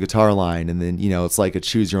play some guitar line and then, it's like a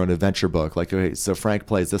choose your own adventure book. Like, okay, so Frank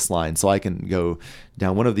plays this line, so I can go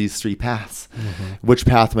down one of these 3 paths. Which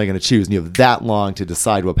path am I going to choose? And you have that long to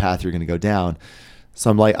decide what path you're going to go down.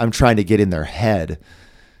 So I'm trying to get in their head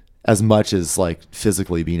as much as like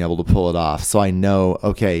physically being able to pull it off. So I know,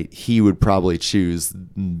 okay, he would probably choose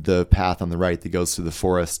the path on the right that goes through the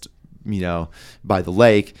forest, by the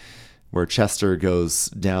lake, where Chester goes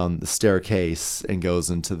down the staircase and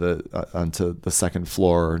goes into onto the second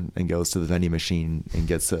floor and goes to the vending machine and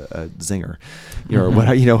gets a zinger, or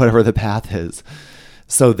whatever the path is.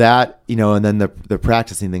 So that, and then the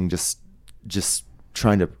practicing thing, just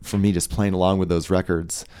trying to, for me, just playing along with those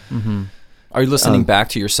records. Are you listening back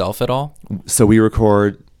to yourself at all? So we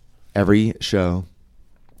record every show,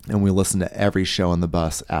 and we listen to every show on the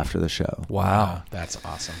bus after the show. Wow. That's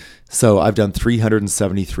awesome. So I've done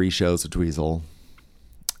 373 shows with Dweezil,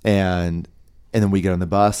 and then we get on the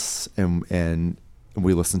bus and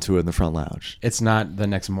we listen to it in the front lounge. It's not the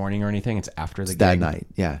next morning or anything. It's after the gig. That night,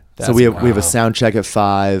 yeah. So we have a sound check at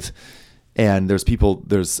 5. And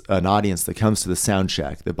there's an audience that comes to the sound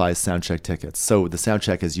check that buys sound check tickets. So the sound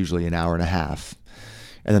check is usually an hour and a half.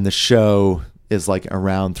 And then the show is like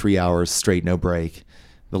around 3 hours straight, no break.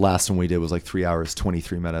 The last one we did was like 3 hours,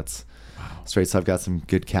 23 minutes straight. So I've got some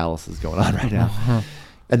good calluses going on right now.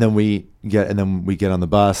 And then we get on the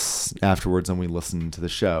bus afterwards and we listen to the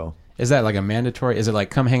show. Is that like a mandatory? Is it like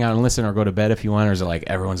come hang out and listen or go to bed if you want, or is it like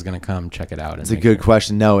everyone's going to come check it out? It's a good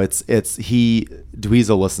question. No,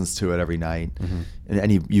 Dweezil listens to it every night,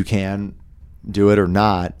 and you can do it or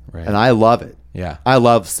not, right. And I love it. Yeah, I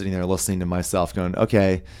love sitting there listening to myself, going,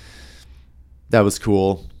 okay, that was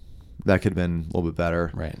cool. That could have been a little bit better.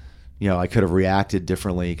 Right. I could have reacted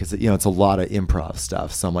differently because it's a lot of improv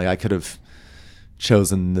stuff. So I'm like, I could have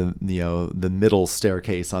chosen the middle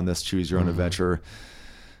staircase on this choose your own adventure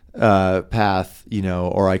path,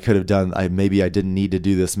 or I could have done, maybe I didn't need to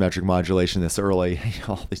do this metric modulation this early.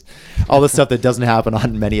 all this stuff that doesn't happen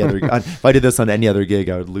on many other, if I did this on any other gig,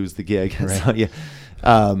 I would lose the gig. Right. So, yeah.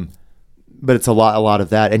 But it's a lot of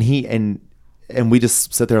that. And we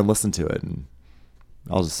just sit there and listen to it, and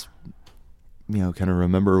I'll just, kind of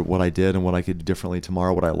remember what I did and what I could do differently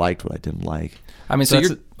tomorrow, what I liked, what I didn't like. I mean, so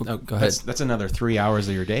go ahead. That's another 3 hours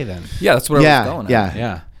of your day then. Yeah, that's where I was going.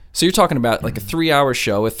 Yeah. So you're talking about like a 3-hour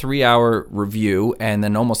show, a 3-hour review, and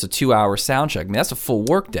then almost a 2-hour sound check. I mean, that's a full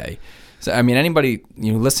work day. So, I mean, anybody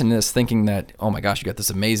listen to this thinking that, oh my gosh, you got this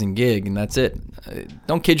amazing gig and that's it.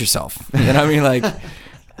 Don't kid yourself. You know what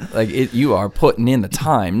I mean? You are putting in the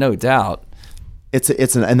time, no doubt.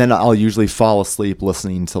 And then I'll usually fall asleep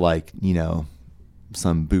listening to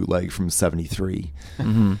some bootleg from 73.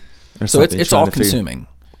 So it's all consuming.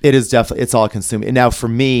 It is definitely, it's all consuming. And now for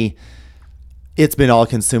me, it's been all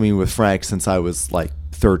consuming with Frank since I was like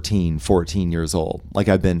 13, 14 years old. Like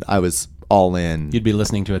I was all in. You'd be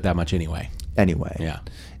listening to it that much anyway. Anyway. Yeah.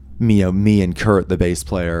 Me and Kurt, the bass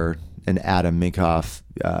player, and Adam Minkoff,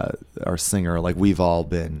 our singer, like we've all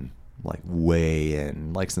been like way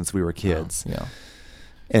in, like since we were kids. Yeah.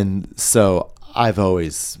 And so I've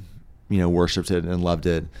always, worshipped it and loved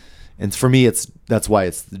it. And for me, that's why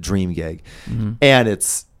it's the dream gig. Mm-hmm. And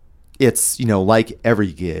it's like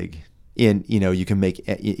every gig you can make,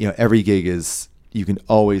 every gig is, you can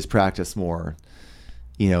always practice more,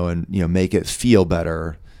 and, make it feel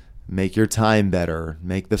better, make your time better,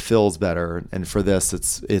 make the fills better. And for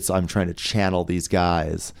this, I'm trying to channel these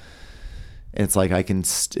guys. And it's like,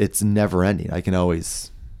 it's never ending. I can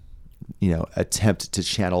always, attempt to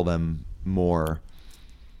channel them more.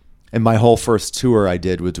 And my whole first tour I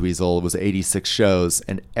did with Dweezil was 86 shows,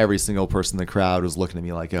 and every single person in the crowd was looking at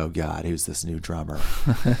me like, oh God, who's this new drummer?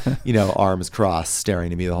 Arms crossed,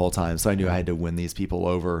 staring at me the whole time. So I knew I had to win these people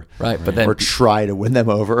over. Right, but then, or try to win them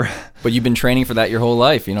over. But you've been training for that your whole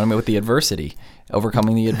life, with the adversity,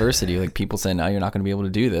 overcoming the adversity. Like people saying, no, you're not going to be able to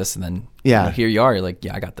do this. And then here you are, you're like,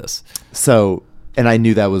 yeah, I got this. So, and I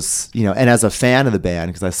knew that was, and as a fan of the band,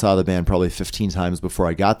 because I saw the band probably 15 times before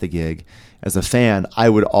I got the gig, as a fan, I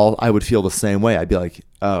would feel the same way. I'd be like,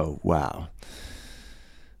 oh, wow.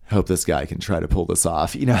 Hope this guy can try to pull this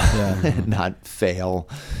off, and not fail.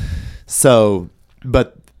 So,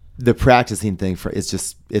 but the practicing thing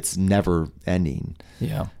it's never ending.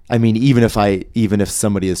 Yeah. I mean, even if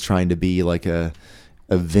somebody is trying to be like a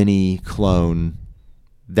Vinny clone,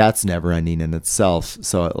 that's never ending in itself.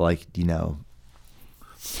 So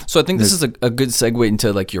So I think this is a good segue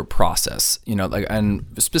into like your process, and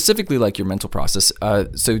specifically like your mental process.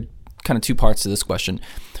 So kind of two parts to this question.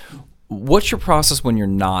 What's your process when you're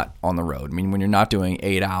not on the road? I mean, when you're not doing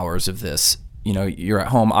 8 hours of this, you're at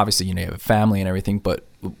home, obviously, you have a family and everything, but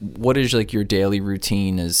what is like your daily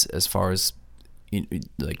routine as far as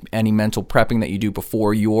like any mental prepping that you do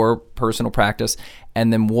before your personal practice?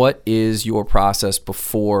 And then what is your process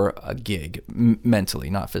before a gig mentally,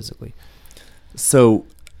 not physically? So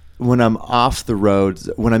when I'm off the road,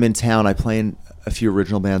 when I'm in town, I play in a few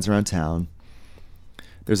original bands around town.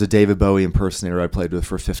 There's a David Bowie impersonator I played with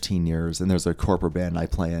for 15 years, and there's a corporate band I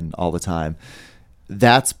play in all the time.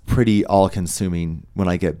 That's pretty all-consuming when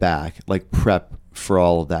I get back, like prep for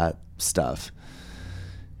all of that stuff.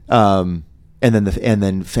 And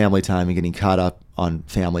then family time and getting caught up on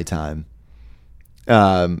family time.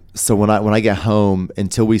 So when I get home,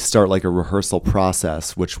 until we start like a rehearsal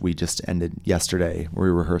process, which we just ended yesterday, where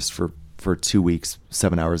we rehearsed for 2 weeks,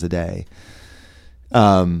 7 hours a day.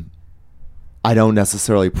 I don't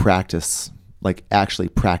necessarily actually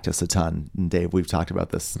practice a ton. And Dave, we've talked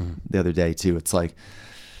about this the other day too. It's like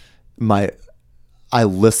I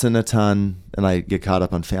listen a ton, and I get caught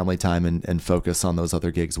up on family time and focus on those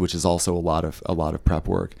other gigs, which is also a lot of prep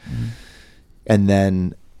work. Mm-hmm. And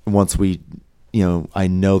then once I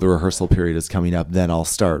know the rehearsal period is coming up, then I'll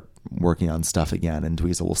start working on stuff again. And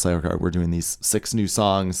Dweezil will say, okay, we're doing these 6 new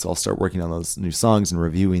songs. So I'll start working on those new songs and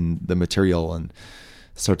reviewing the material and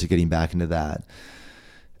start to getting back into that.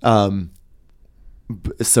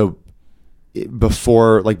 So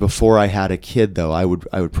before I had a kid though, I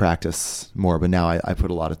would practice more, but now I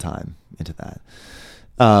put a lot of time into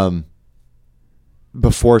that.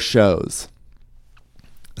 Before shows.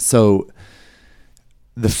 So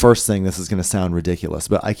the first thing, this is going to sound ridiculous,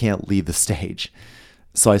 but I can't leave the stage.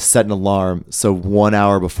 So I set an alarm. So 1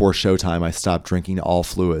 hour before showtime, I stop drinking all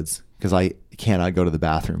fluids because I cannot go to the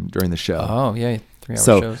bathroom during the show. Oh, yeah. 3 hour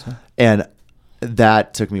shows. Huh? And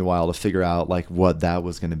that took me a while to figure out like what that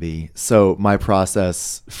was going to be. So my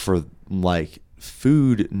process for like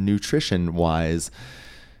food, nutrition wise,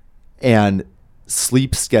 and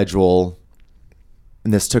sleep schedule,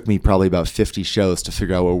 and this took me probably about 50 shows to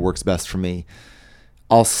figure out what works best for me.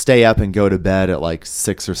 I'll stay up and go to bed at like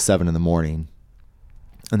 6 or 7 in the morning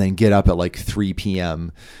and then get up at like 3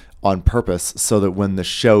 p.m. on purpose so that when the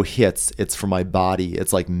show hits, it's for my body.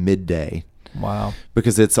 It's like midday. Wow.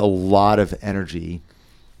 Because it's a lot of energy.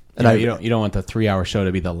 And you don't want the 3 hour show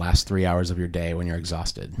to be the last 3 hours of your day when you're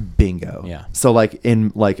exhausted. Bingo. Yeah. So like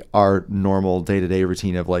in like our normal day-to-day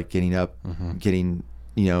routine of like getting up, getting,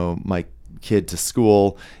 my kid to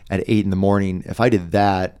school at 8 in the morning, if I did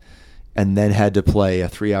that and then had to play a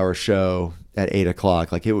 3 hour show at 8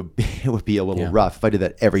 o'clock, like it would be a little rough if I did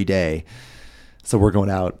that every day. So we're going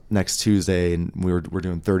out next Tuesday and we're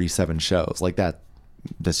doing 37 shows like that.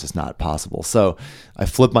 That's just not possible. So I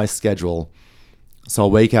flip my schedule. So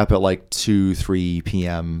I'll wake up at like 2, 3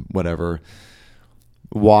 p.m., whatever,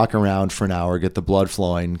 walk around for an hour, get the blood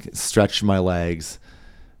flowing, stretch my legs,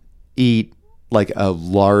 eat, like a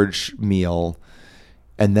large meal,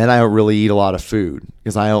 and then I don't really eat a lot of food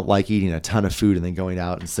because I don't like eating a ton of food and then going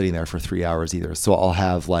out and sitting there for 3 hours either. So I'll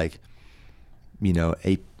have like,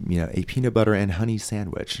 a peanut butter and honey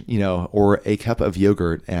sandwich, or a cup of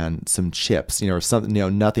yogurt and some chips, or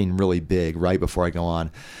something, nothing really big right before I go on.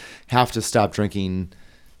 Have to stop drinking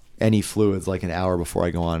any fluids like an hour before I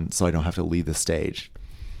go on so I don't have to leave the stage.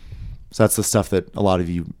 So that's the stuff that a lot of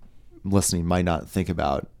you listening might not think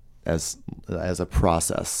about as a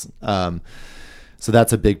process. So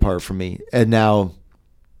that's a big part for me. And now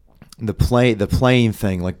the playing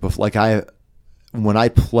thing, when I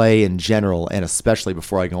play in general, and especially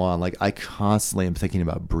before I go on, like I constantly am thinking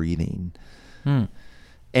about breathing. And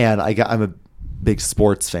I'm a big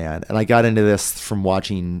sports fan, and I got into this from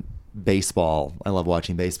watching baseball. I love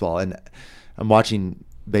watching baseball, and I'm watching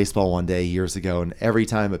baseball one day years ago, and every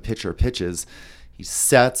time a pitcher pitches, he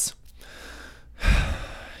sets,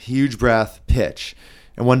 huge breath, pitch.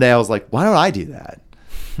 And one day I was like, why don't I do that?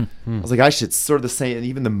 I was like, I should sort of the same, and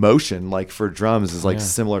even the motion like for drums is like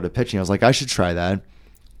similar to pitching. I was like, I should try that.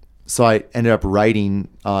 So I ended up writing,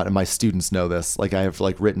 and my students know this, like I have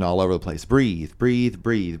like written all over the place, breathe, breathe,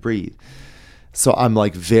 breathe, breathe. So I'm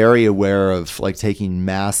like very aware of like taking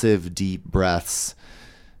massive deep breaths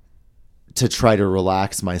to try to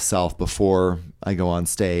relax myself before I go on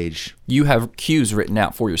stage. You have cues written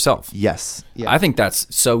out for yourself. Yes. Yeah. I think that's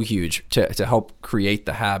so huge to help create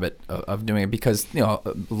the habit of doing it, because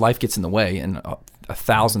life gets in the way and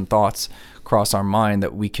 1,000 thoughts cross our mind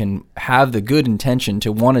that we can have the good intention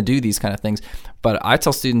to want to do these kind of things. But I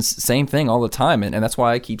tell students same thing all the time, and that's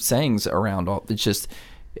why I keep sayings around. It's just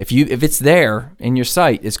if it's there in your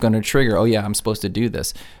sight, it's going to trigger. Oh yeah, I'm supposed to do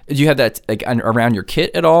this. Do you have that like around your kit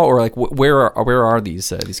at all, or like where are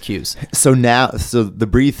these cues? So the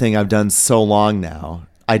breathe thing I've done so long now,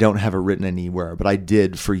 I don't have it written anywhere, but I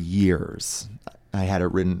did for years. I had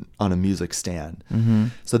it written on a music stand. Mm-hmm.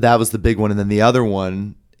 So that was the big one, and then the other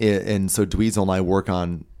one, and so Dweezil and I work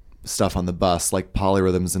on stuff on the bus, like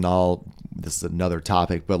polyrhythms and all. This is another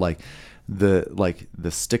topic, but like the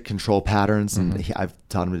stick control patterns, and I've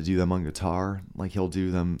taught him to do them on guitar. Like he'll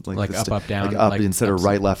do them like up, down, like up, like instead of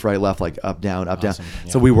right, left, like up, down, up, awesome. down.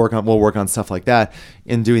 Yeah. So we'll work on stuff like that.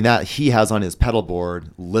 In doing that, he has on his pedal board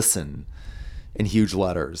 "listen" in huge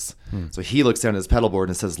letters. So he looks down at his pedal board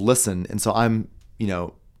and it says "listen," and so I'm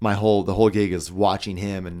the whole gig is watching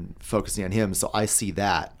him and focusing on him. So I see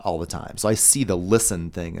that all the time. So I see the "listen"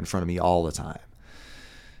 thing in front of me all the time.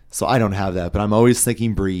 So I don't have that, but I'm always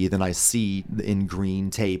thinking breathe, and I see in green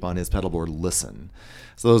tape on his pedal board "listen."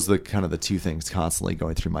 So those are the two things constantly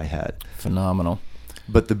going through my head. Phenomenal.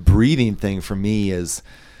 But the breathing thing for me is,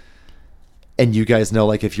 and you guys know,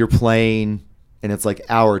 like if you're playing and it's like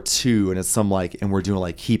hour 2 and it's and we're doing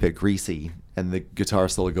like Keep It Greasy, and the guitar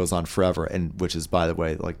solo goes on forever, and which is, by the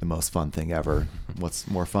way, like the most fun thing ever. What's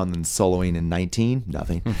more fun than soloing in 19?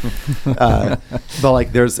 Nothing. But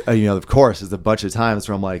like there's, of course, there's a bunch of times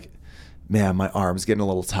where I'm like, man, my arm's getting a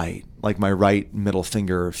little tight. Like my right middle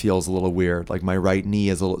finger feels a little weird. Like my right knee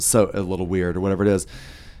is a little weird, or whatever it is.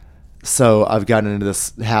 So I've gotten into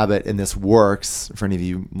this habit, and this works for any of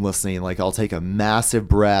you listening. Like I'll take a massive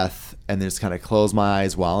breath and then just kind of close my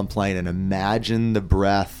eyes while I'm playing and imagine the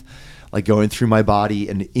breath like going through my body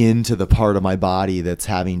and into the part of my body that's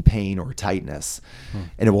having pain or tightness,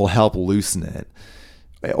 and it will help loosen it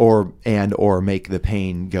or make the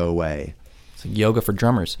pain go away. It's like yoga for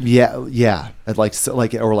drummers. Yeah.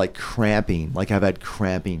 Or like cramping. Like I've had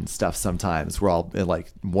cramping stuff sometimes where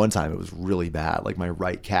one time it was really bad, like my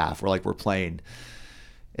right calf, where like we're playing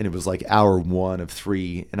and it was like hour 1 of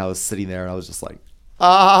 3, and I was sitting there and I was just like,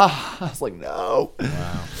 I was like, no.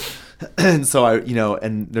 Wow. And so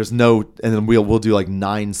and then we'll do like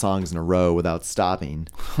 9 songs in a row without stopping.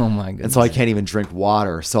 Oh my goodness. And so I can't even drink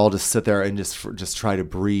water. So I'll just sit there and just try to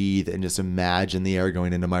breathe and just imagine the air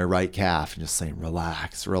going into my right calf and just saying,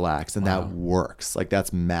 relax, relax. And that works. Like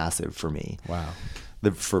that's massive for me. Wow.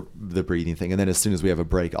 For the breathing thing. And then as soon as we have a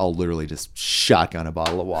break, I'll literally just shotgun a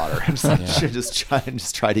bottle of water and just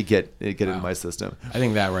try to get it into my system. I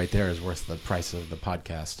think that right there is worth the price of the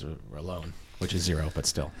podcast alone, which is 0, but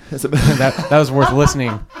still. that was worth listening.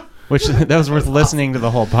 That was worth listening to the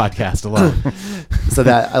whole podcast alone. So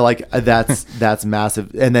that I like that's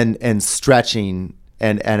massive. And then stretching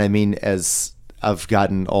and I mean, as I've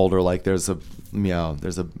gotten older, like there's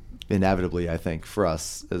inevitably, I think, for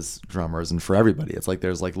us as drummers and for everybody, it's like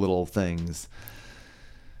there's like little things,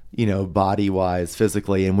 body wise,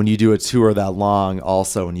 physically. And when you do a tour that long,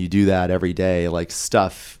 also, and you do that every day, like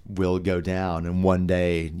stuff will go down. And one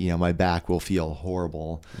day, my back will feel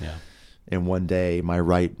horrible. Yeah. And one day my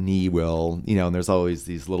right knee will, and there's always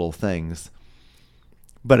these little things.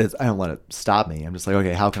 but I don't let it stop me. I'm just like,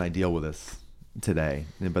 okay, how can I deal with this today?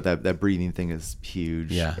 But that breathing thing is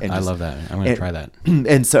huge. Yeah, and I love that. I'm going to try that.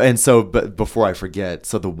 But before I forget,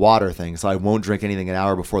 so the water thing. So I won't drink anything an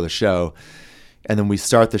hour before the show. And then we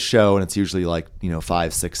start the show, and it's usually like,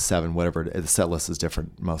 5, 6, 7, whatever. The set list is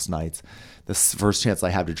different most nights. The first chance I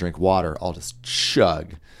have to drink water, I'll just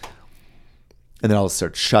chug. And then I'll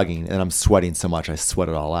start chugging, and I'm sweating so much I sweat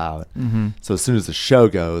it all out. Mm-hmm. So as soon as the show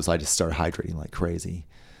goes, I just start hydrating like crazy.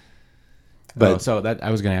 But I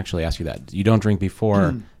was going to actually ask you that. You don't drink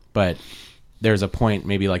before, but there's a point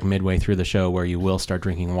maybe like midway through the show where you will start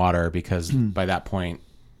drinking water because by that point,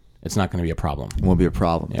 it's not going to be a problem. It won't be a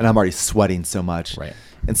problem. Yeah. And I'm already sweating so much. Right.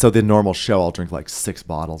 And so the normal show, I'll drink like 6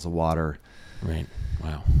 bottles of water. Right.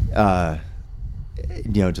 Wow.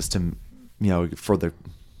 Just to, for the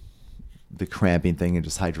cramping thing and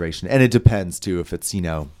just hydration. And it depends too if it's,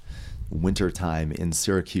 winter time in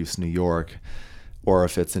Syracuse, New York, or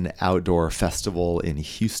if it's an outdoor festival in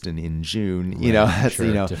Houston in June,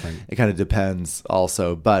 different. It kind of depends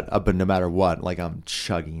also. But no matter what, like I'm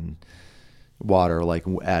chugging water like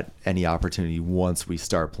at any opportunity once we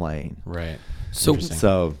start playing. Right.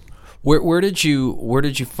 So where did you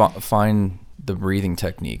find the breathing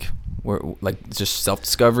technique? Where, like, just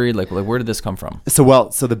self-discovery? Like where did this come from? So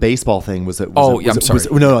the baseball thing was it? I'm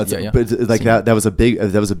sorry. But like that was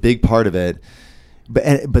a big part of it.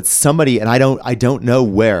 But somebody, and I don't know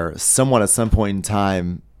where, someone at some point in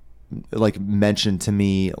time like mentioned to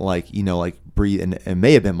me like breathe, and it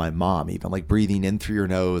may have been my mom even, like breathing in through your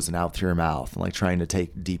nose and out through your mouth and like trying to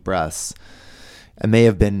take deep breaths. It may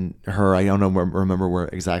have been her. I don't remember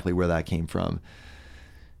exactly where that came from,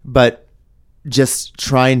 but just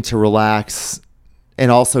trying to relax,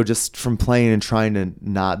 and also just from playing and trying to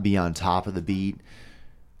not be on top of the beat.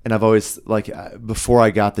 And I've always, like, before I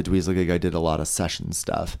got the Dweezil gig, I did a lot of session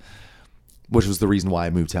stuff, which was the reason why I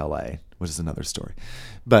moved to LA, which is another story.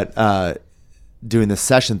 But doing the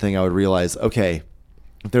session thing, I would realize, okay,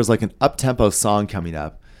 if there's like an up-tempo song coming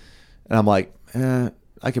up, and I'm like,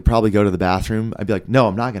 I could probably go to the bathroom. I'd be like, no,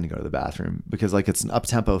 I'm not going to go to the bathroom, because like it's an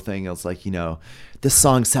up-tempo thing. It's like, this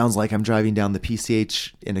song sounds like I'm driving down the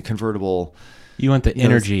PCH in a convertible. You want the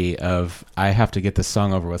energy of, I have to get this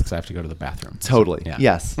song over with because I have to go to the bathroom. Totally. Yeah.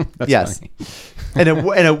 Yes. That's yes. funny. and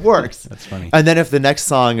it works. That's funny. And then if the next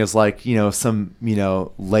song is like, some,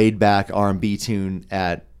 laid back R&B tune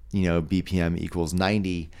at, BPM equals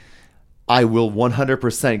 90, I will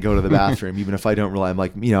 100% go to the bathroom, even if I don't really. I'm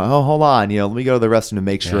like, hold on, let me go to the restroom to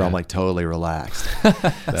make sure I'm like totally relaxed.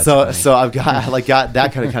 So I've got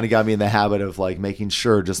that kind of got me in the habit of like making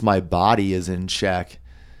sure just my body is in check.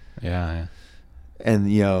 Yeah. And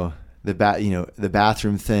the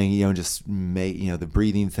bathroom thing, just make the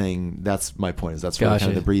breathing thing. That's my point. Is that's where kind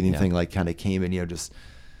of the breathing thing like kind of came in. Just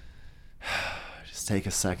take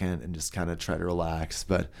a second and just kind of try to relax.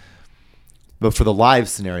 But for the live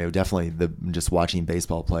scenario, definitely just watching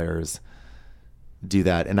baseball players do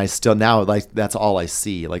that. And I still now, like, that's all I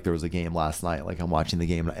see. Like there was a game last night. Like I'm watching the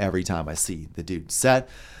game, and every time I see the dude set,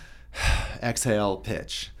 exhale,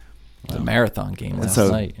 pitch. The marathon game last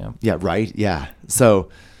night. Yeah. Yeah. Right. Yeah. So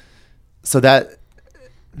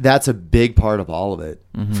that's a big part of all of it,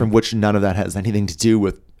 from which none of that has anything to do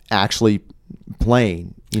with actually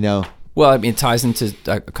playing, Well, I mean, it ties into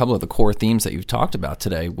a couple of the core themes that you've talked about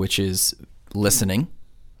today, which is listening,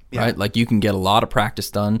 right? Like you can get a lot of practice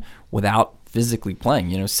done without physically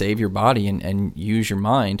playing, save your body and use your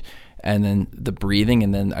mind. And then the breathing.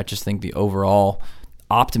 And then I just think the overall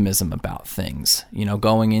optimism about things,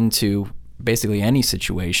 going into basically any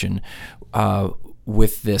situation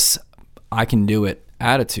with this I can do it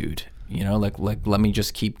attitude, like let me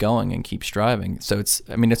just keep going and keep striving. So it's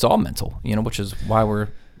all mental, which is why we're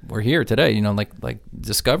here today, like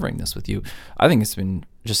discovering this with you. I think it's been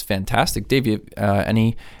just fantastic. Dave, you have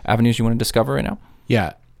any avenues you want to discover right now?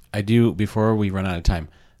 Yeah, I do. Before we run out of time,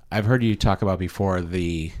 I've heard you talk about before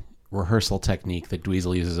the rehearsal technique that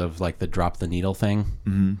Dweezil uses of like the drop the needle thing.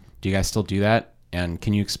 Mm-hmm. Do you guys still do that? And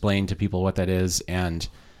can you explain to people what that is? And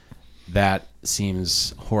that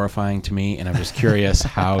seems horrifying to me, and I'm just curious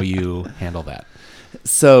how you handle that.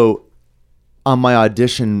 So on my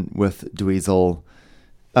audition with Dweezil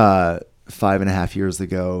 5.5 years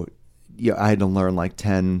ago, I had to learn like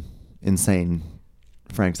 10 insane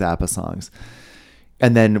Frank Zappa songs.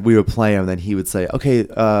 And then we would play him, and then he would say, okay,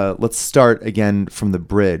 let's start again from the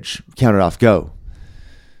bridge. Count it off, go.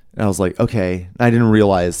 And I was like, okay. I didn't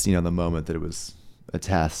realize, the moment that it was a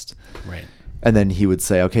test. Right. And then he would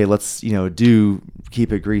say, okay, let's, do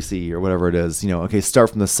Keep It Greasy or whatever it is. Okay, start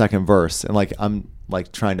from the second verse. And like, I'm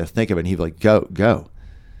like trying to think of it, and he'd be like, go.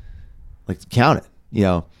 Like, count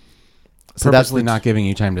it, So purposely not giving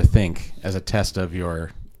you time to think as a test of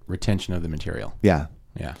your retention of the material. Yeah.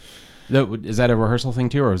 Yeah. Is that a rehearsal thing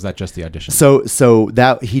too, or is that just the audition? So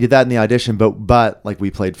that he did that in the audition, but like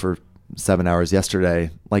we played for 7 hours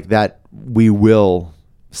yesterday, like that we will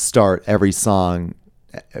start every song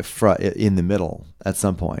in the middle at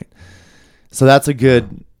some point. So that's a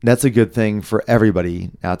good thing for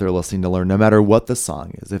everybody out there listening to learn, no matter what the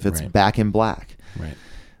song is. If it's Right. Back in Black, Right.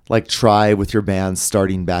 like try with your band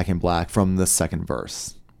starting Back in Black from the second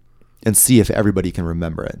verse and see if everybody can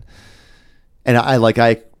remember it. And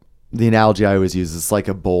the analogy I always use is like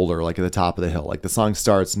a boulder, like at the top of the hill. Like the song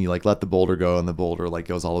starts and you like let the boulder go and the boulder like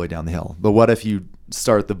goes all the way down the hill. But what if you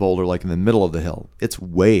start the boulder like in the middle of the hill? It's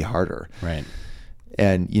way harder. Right.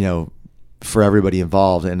 And, you know, for everybody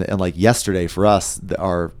involved. And like yesterday for us,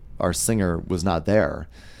 our singer was not there.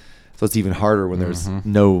 So it's even harder when there's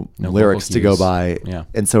no lyrics vocal to go cues. by. Yeah.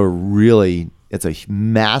 And so really it's a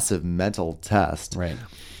massive mental test. Right.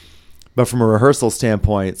 But from a rehearsal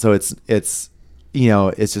standpoint, so it's you know,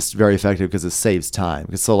 it's just very effective because it saves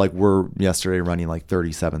time. So like we're yesterday running like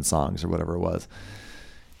 37 songs or whatever it was.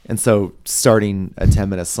 And so starting a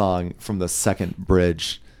 10-minute song from the second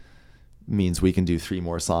bridge means we can do 3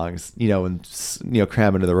 more songs, you know, and, you know,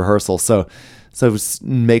 cram into the rehearsal. So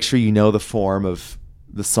make sure you know the form of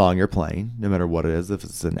the song you're playing, no matter what it is, if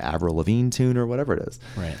it's an Avril Lavigne tune or whatever it is.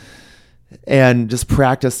 Right. And just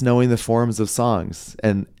practice knowing the forms of songs.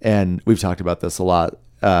 And we've talked about this a lot.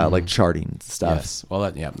 Like charting stuff. Yes. Well,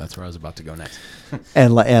 that's where I was about to go next.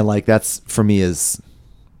 and like that's for me is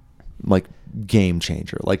like game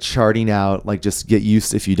changer. Like charting out, like just get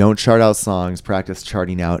used. If you don't chart out songs, practice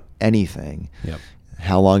charting out anything. Yep.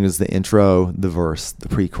 How long is the intro, the verse, the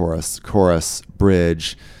pre-chorus, chorus,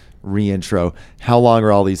 bridge, re-intro? How long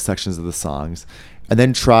are all these sections of the songs? And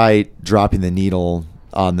then try dropping the needle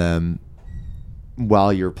on them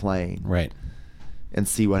while you're playing. Right. And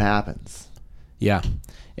see what happens. Yeah.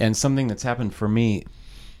 And something that's happened for me,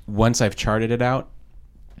 once I've charted it out,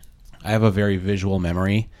 I have a very visual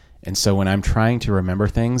memory. And so when I'm trying to remember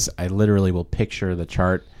things, I literally will picture the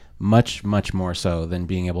chart much, much more so than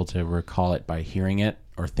being able to recall it by hearing it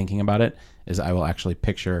or thinking about it, is I will actually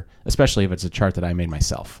picture, especially if it's a chart that I made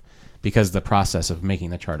myself, because the process of making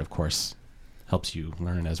the chart, of course, helps you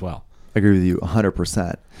learn it as well. I agree with you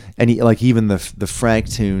 100%. And like even the Frank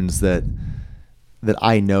tunes that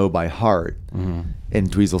I know by heart, and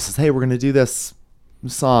Dweezil says, "Hey, we're going to do this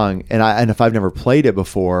song," and if I've never played it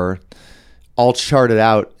before, I'll chart it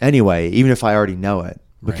out anyway, even if I already know it,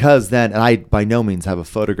 because then, and I by no means have a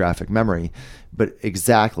photographic memory, but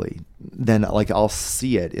exactly then like I'll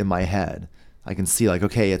see it in my head. I can see like,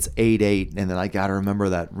 okay, it's 8/8, and then I got to remember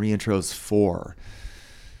that re-intro's 4.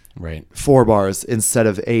 Right. 4 bars instead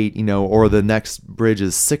of 8, you know, or the next bridge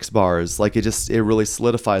is 6 bars. Like it really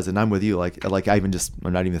solidifies it. And I'm with you. Like I'm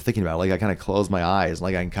not even thinking about it. Like I kind of close my eyes,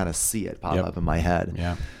 like I can kind of see it pop up in my head.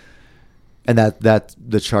 Yeah. And that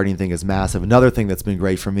the charting thing is massive. Another thing that's been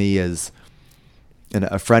great for me is, and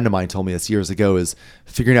a friend of mine told me this years ago, is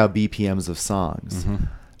figuring out BPMs of songs.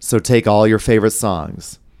 So take all your favorite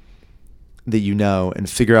songs that you know and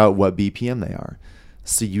figure out what BPM they are.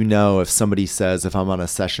 So you know, if somebody says, if I'm on a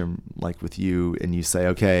session like with you and you say,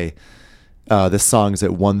 okay, this song's at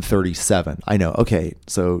 137, I know, okay,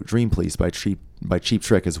 so Dream Please by Cheap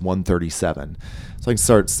Trick is 137. So I can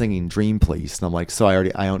start singing Dream Please, and I'm like, so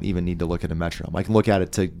I don't even need to look at a metronome. I can look at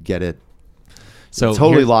it to get it So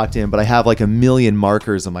totally locked in, but I have like a million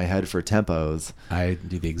markers in my head for tempos. I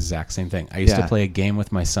do the exact same thing. I used to play a game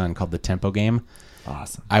with my son called the Tempo Game.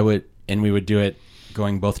 Awesome. We would do it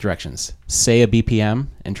going both directions. Say a BPM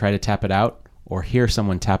and try to tap it out, or hear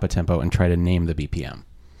someone tap a tempo and try to name the BPM.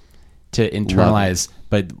 To internalize,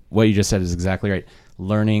 but what you just said is exactly right.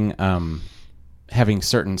 Learning, having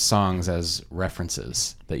certain songs as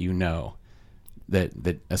references that you know, that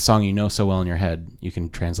a song you know so well in your head, you can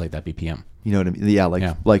translate that BPM. You know what I mean? Yeah,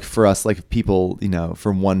 like for us, like people, you know,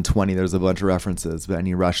 from 120, there's a bunch of references, but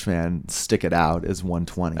any Rush fan, Stick It Out is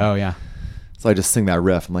 120. Oh yeah. So I just sing that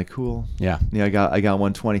riff. I'm like, cool. Yeah. Yeah, I got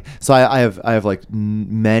 120. So I have like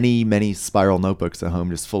many spiral notebooks at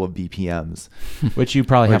home just full of BPMs. Which you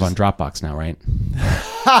probably have on Dropbox now, right?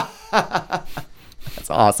 That's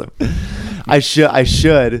awesome. I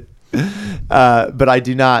should. But I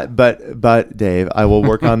do not. But Dave, I will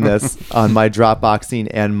work on this on my Dropboxing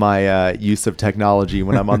and my use of technology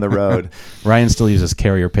when I'm on the road. Ryan still uses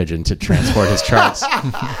carrier pigeon to transport his charts.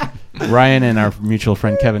 Ryan and our mutual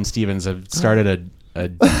friend Kevin Stevens have started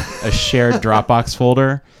a shared Dropbox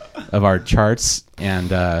folder of our charts, and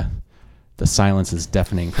the silence is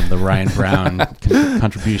deafening from the Ryan Brown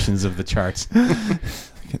contributions of the charts.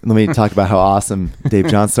 let me talk about how awesome Dave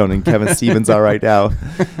Johnstone and Kevin Stevens are right now,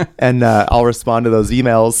 and I'll respond to those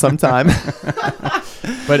emails sometime.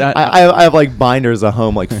 But I have like binders at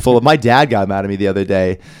home, like full of. My dad got mad at me the other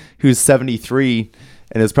day, who's 73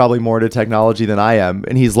 and is probably more into technology than I am,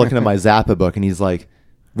 and he's looking at my Zappa book and he's like,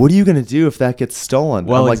 "What are you gonna do if that gets stolen?"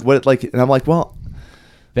 Well, I'm like, "What?" Like, and I'm like, "Well."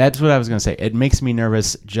 that's what I was going to say. It makes me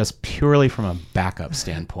nervous just purely from a backup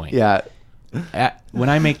standpoint. Yeah. When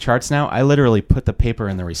I make charts now, I literally put the paper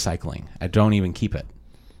in the recycling. I don't even keep it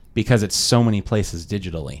because it's so many places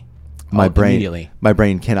digitally. My brain Immediately. My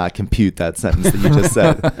brain cannot compute that sentence that you just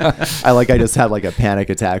said. I just had like a panic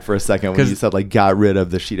attack for a second when you said like got rid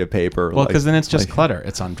of the sheet of paper. Well, because then it's just like, clutter.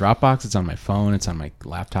 It's on Dropbox. It's on my phone. It's on my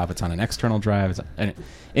laptop. It's on an external drive.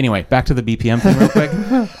 Anyway, back to the BPM thing real quick.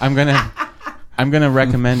 I'm gonna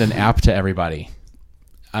recommend an app to everybody.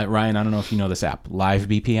 Ryan, I don't know if you know this app, Live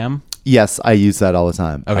BPM. Yes, I use that all the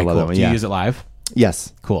time. Okay, I love cool. that one. Do you Yeah. use it live?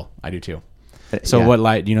 Yes. Cool, I do too. So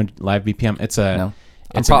Yeah. do you know Live BPM? It's a. No.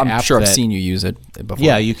 It's an I'm app sure I've that- seen you use it before.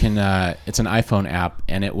 Yeah, you can. It's an iPhone app,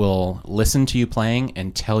 and it will listen to you playing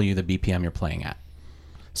and tell you the BPM you're playing at.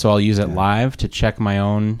 So I'll use it live to check my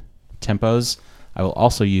own tempos. I will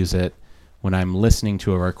also use it when I'm listening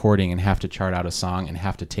to a recording and have to chart out a song and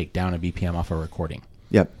have to take down a BPM off a recording.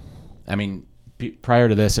 Yep. I mean, prior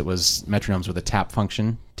to this, it was metronomes with a tap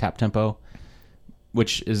function, tap tempo,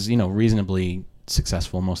 which is, reasonably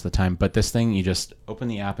successful most of the time. But this thing, you just open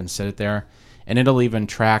the app and set it there, and it'll even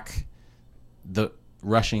track the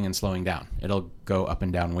rushing and slowing down. It'll go up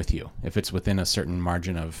and down with you if it's within a certain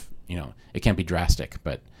margin of, it can't be drastic,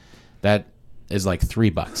 but that is like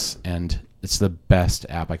 $3, and it's the best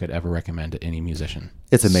app I could ever recommend to any musician.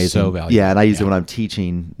 It's amazing. So valuable. Yeah, and I use it when I'm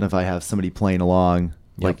teaching. If I have somebody playing along,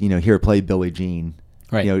 like, here, play Billie Jean.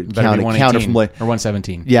 Right. Better Better be count it 118 from like, or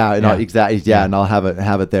 117. yeah, and exactly. Yeah, Yeah. and I'll have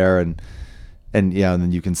it there, and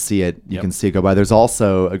then you can see it. You Yep. can see it go by. There's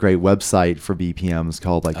also a great website for BPMs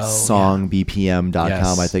called like songbpm.com,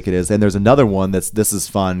 Yes. I think it is. And there's another one this is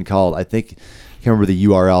fun called, I can't remember the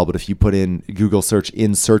URL, but if you put in Google search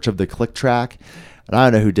in search of the click track, and I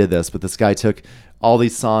don't know who did this, but this guy took all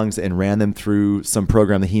these songs and ran them through some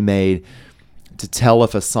program that he made to tell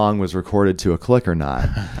if a song was recorded to a click or not.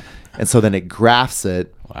 And so then it graphs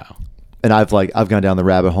it. Wow. And I've gone down the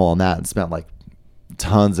rabbit hole on that and spent like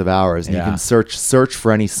tons of hours. And you can search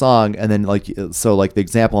for any song, and then the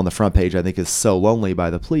example on the front page I think is "So Lonely" by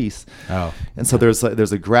The Police. Oh. And so there's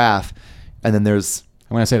a graph, and then there's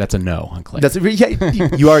I'm gonna say that's a no on click.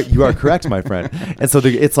 you are correct, my friend. And so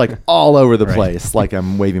it's like all over the Right. place. Like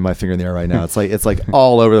I'm waving my finger in the air right now. It's like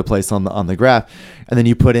all over the place on the graph. And then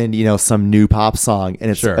you put in some new pop song,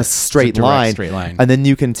 and it's Sure. a straight It's a direct line. straight line. And then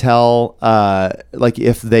you can tell like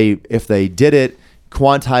if they did it,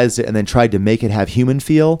 quantized it, and then tried to make it have human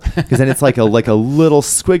feel, because then it's like a little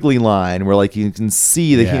squiggly line where like you can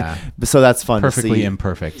see the Yeah. so that's fun to Perfectly see.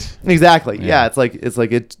 imperfect. Exactly. Yeah. Yeah. It's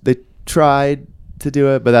like they tried to do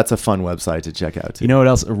it, but that's a fun website to check out too. You know what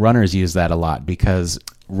else? Runners use that a lot because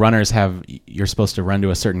runners you're supposed to run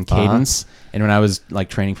to a certain cadence. And when I was like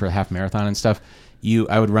training for a half marathon and stuff,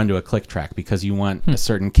 I would run to a click track because you want a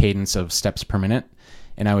certain cadence of steps per minute.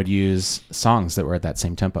 And I would use songs that were at that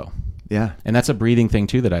same tempo. Yeah. And that's a breathing thing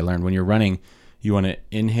too that I learned. When you're running, you want to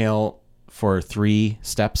inhale for 3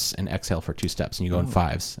 steps and exhale for 2 steps, and you go in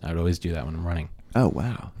 5s. I would always do that when I'm running. Oh,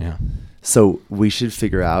 wow. Yeah. So we should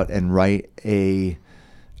figure out and write a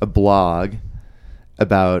blog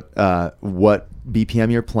about what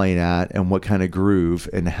BPM you're playing at and what kind of groove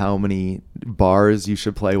and how many bars you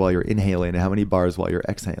should play while you're inhaling and how many bars while you're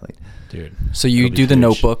exhaling. Dude. So you It'll be do the huge.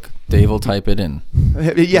 notebook. Dave will type it in.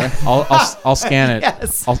 Yeah. I'll scan it.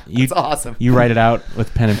 Yes. That's awesome. You write it out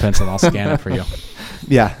with pen and pencil. I'll scan it for you.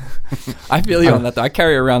 Yeah. I feel you on that though. I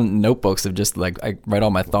carry around notebooks of just like I write all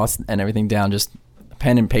my thoughts and everything down, just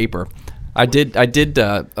pen and paper. I did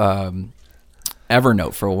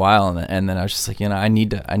Evernote for a while, and then I was just like, I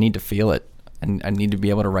need to feel it, and I need to be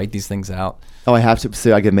able to write these things out. Oh, I have to.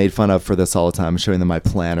 So I get made fun of for this all the time. I'm showing them my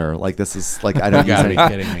planner. Like this is like I You don't use gotta be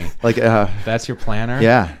any. kidding me. Like That's your planner?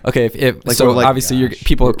 yeah. Okay, if Like, so, we're like- obviously Gosh.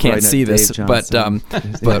 people We're can't writing see at this, Dave but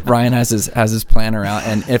Johnson. but Ryan has his planner out,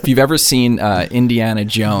 and if you've ever seen Indiana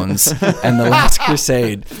Jones and the Last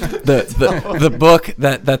Crusade, the book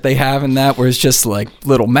that they have in that, where it's just like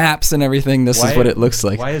little maps and everything. This is what it looks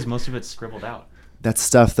like. Why is most of it scribbled out? That's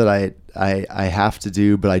stuff that I have to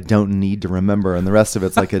do, but I don't need to remember, and the rest of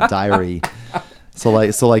it's like a diary. So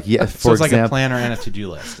like yeah. So For it's like example, a planner and a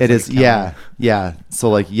to-do list. it It's is. like a calendar. Yeah. So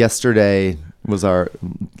like yesterday was our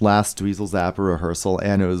last Dweezil Zappa rehearsal,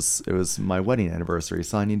 and it was my wedding anniversary,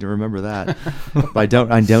 so I need to remember that. But I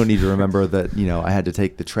don't need to remember that I had to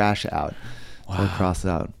take the trash out. So I cross it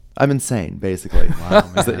out. I'm insane, basically.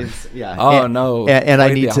 Wow, man. Yeah. Oh, no. And I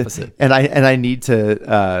Quite the need to, opposite. and I need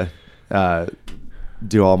to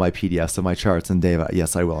do all my PDFs of my charts. And Dave,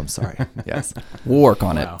 yes, I will. I'm sorry. Yes. We'll work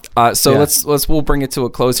on Wow. it. So Yeah. we'll bring it to a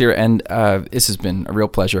close here. And this has been a real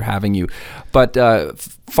pleasure having you. But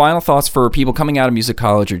final thoughts for people coming out of music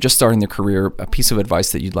college or just starting their career, a piece of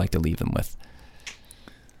advice that you'd like to leave them with.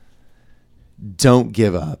 Don't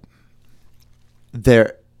give up.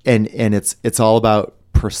 And it's all about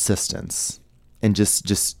persistence. And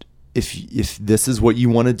just if this is what you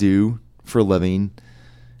want to do for a living,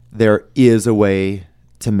 there is a way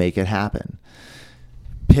to make it happen.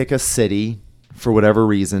 Pick a city for whatever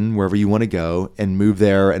reason, wherever you want to go, and move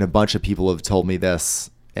there. And a bunch of people have told me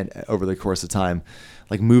this, and over the course of time,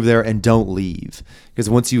 like, move there and don't leave, because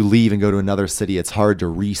once you leave and go to another city, it's hard to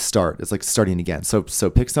restart. It's like starting again. So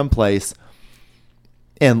pick some place.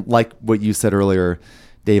 And like what you said earlier,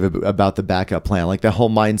 Dave, about the backup plan, like the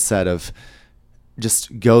whole mindset of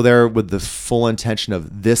just go there with the full intention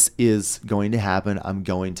of this is going to happen. I'm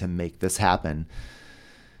going to make this happen.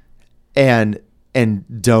 And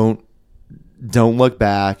don't look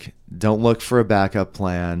back. Don't look for a backup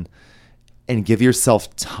plan, and give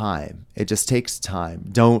yourself time. It just takes time.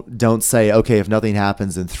 Don't say, okay, if nothing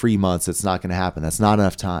happens in 3 months, it's not going to happen. That's not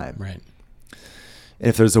enough time. Right. And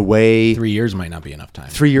if there's a way, 3 years might not be enough time.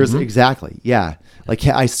 3 years, exactly. Yeah. Like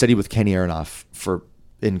I studied with Kenny Aronoff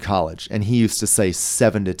in college, and he used to say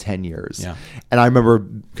 7 to 10 years. Yeah. And I remember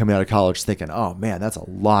coming out of college thinking, oh man, that's a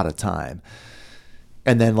lot of time.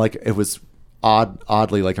 And then like it was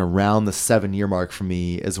oddly like around the 7-year mark for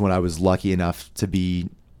me is when I was lucky enough to be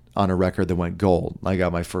on a record that went gold. I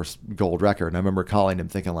got my first gold record, and I remember calling him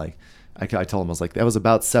thinking like, I told him, I was like, that was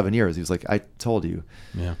about 7 years. He was like, I told you.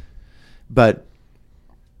 Yeah. But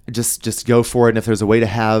just go for it. And if there's a way to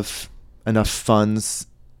have enough funds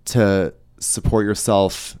to support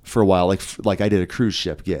yourself for a while, like I did a cruise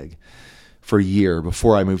ship gig for a year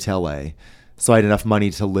before I moved to LA. So I had enough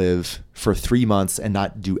money to live for 3 months and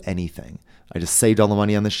not do anything. I just saved all the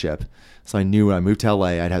money on the ship. So I knew when I moved to LA,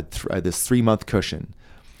 I had this 3-month cushion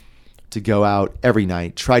to go out every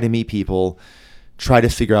night, try to meet people, try to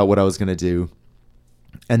figure out what I was going to do.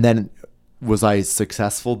 And then was I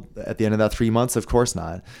successful at the end of that 3 months? Of course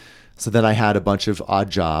not. So then I had a bunch of odd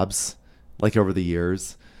jobs like over the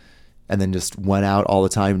years, and then just went out all the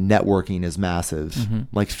time. Networking is massive. Mm-hmm.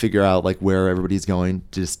 Like figure out like where everybody's going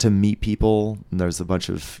just to meet people. And there's a bunch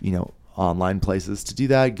of, online places to do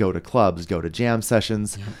that. Go to clubs, go to jam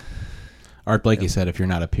sessions. Yeah. Art Blakey said, if you're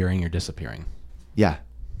not appearing, you're disappearing. Yeah.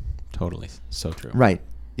 Totally. So true. Right.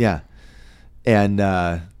 Yeah. And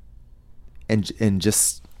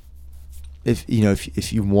just, if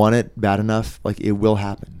you want it bad enough, like it will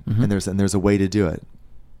happen. Mm-hmm. And there's a way to do it.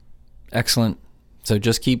 Excellent. So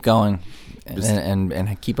just keep going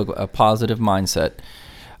and keep a positive mindset.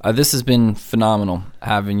 This has been phenomenal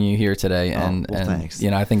having you here today. And thanks.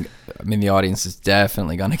 I think the audience is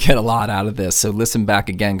definitely going to get a lot out of this. So listen back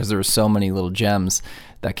again, because there were so many little gems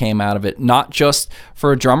that came out of it, not just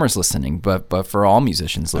for drummers listening, but for all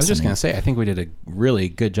musicians listening. I was just going to say, I think we did a really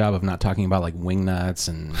good job of not talking about like wing nuts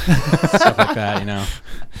and stuff like that, I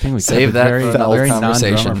think we Saved that for another very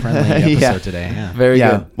conversation. non-drummer-friendly episode Yeah. today. Yeah. Very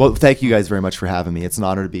good. Well, thank you guys very much for having me. It's an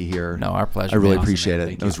honor to be here. No, our pleasure. I really man. appreciate man. it.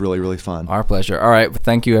 Thank It was you. really, really fun. Our pleasure. All right. Well,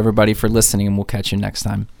 thank you, everybody, for listening, and we'll catch you next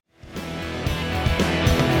time.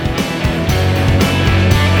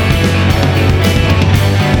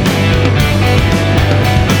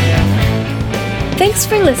 Thanks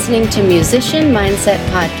for listening to Musician Mindset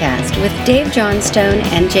Podcast with Dave Johnstone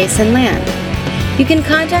and Jason Land. You can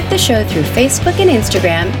contact the show through Facebook and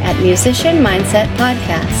Instagram at Musician Mindset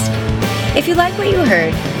Podcast. If you like what you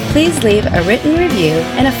heard, please leave a written review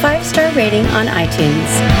and a 5-star rating on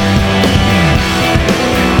iTunes.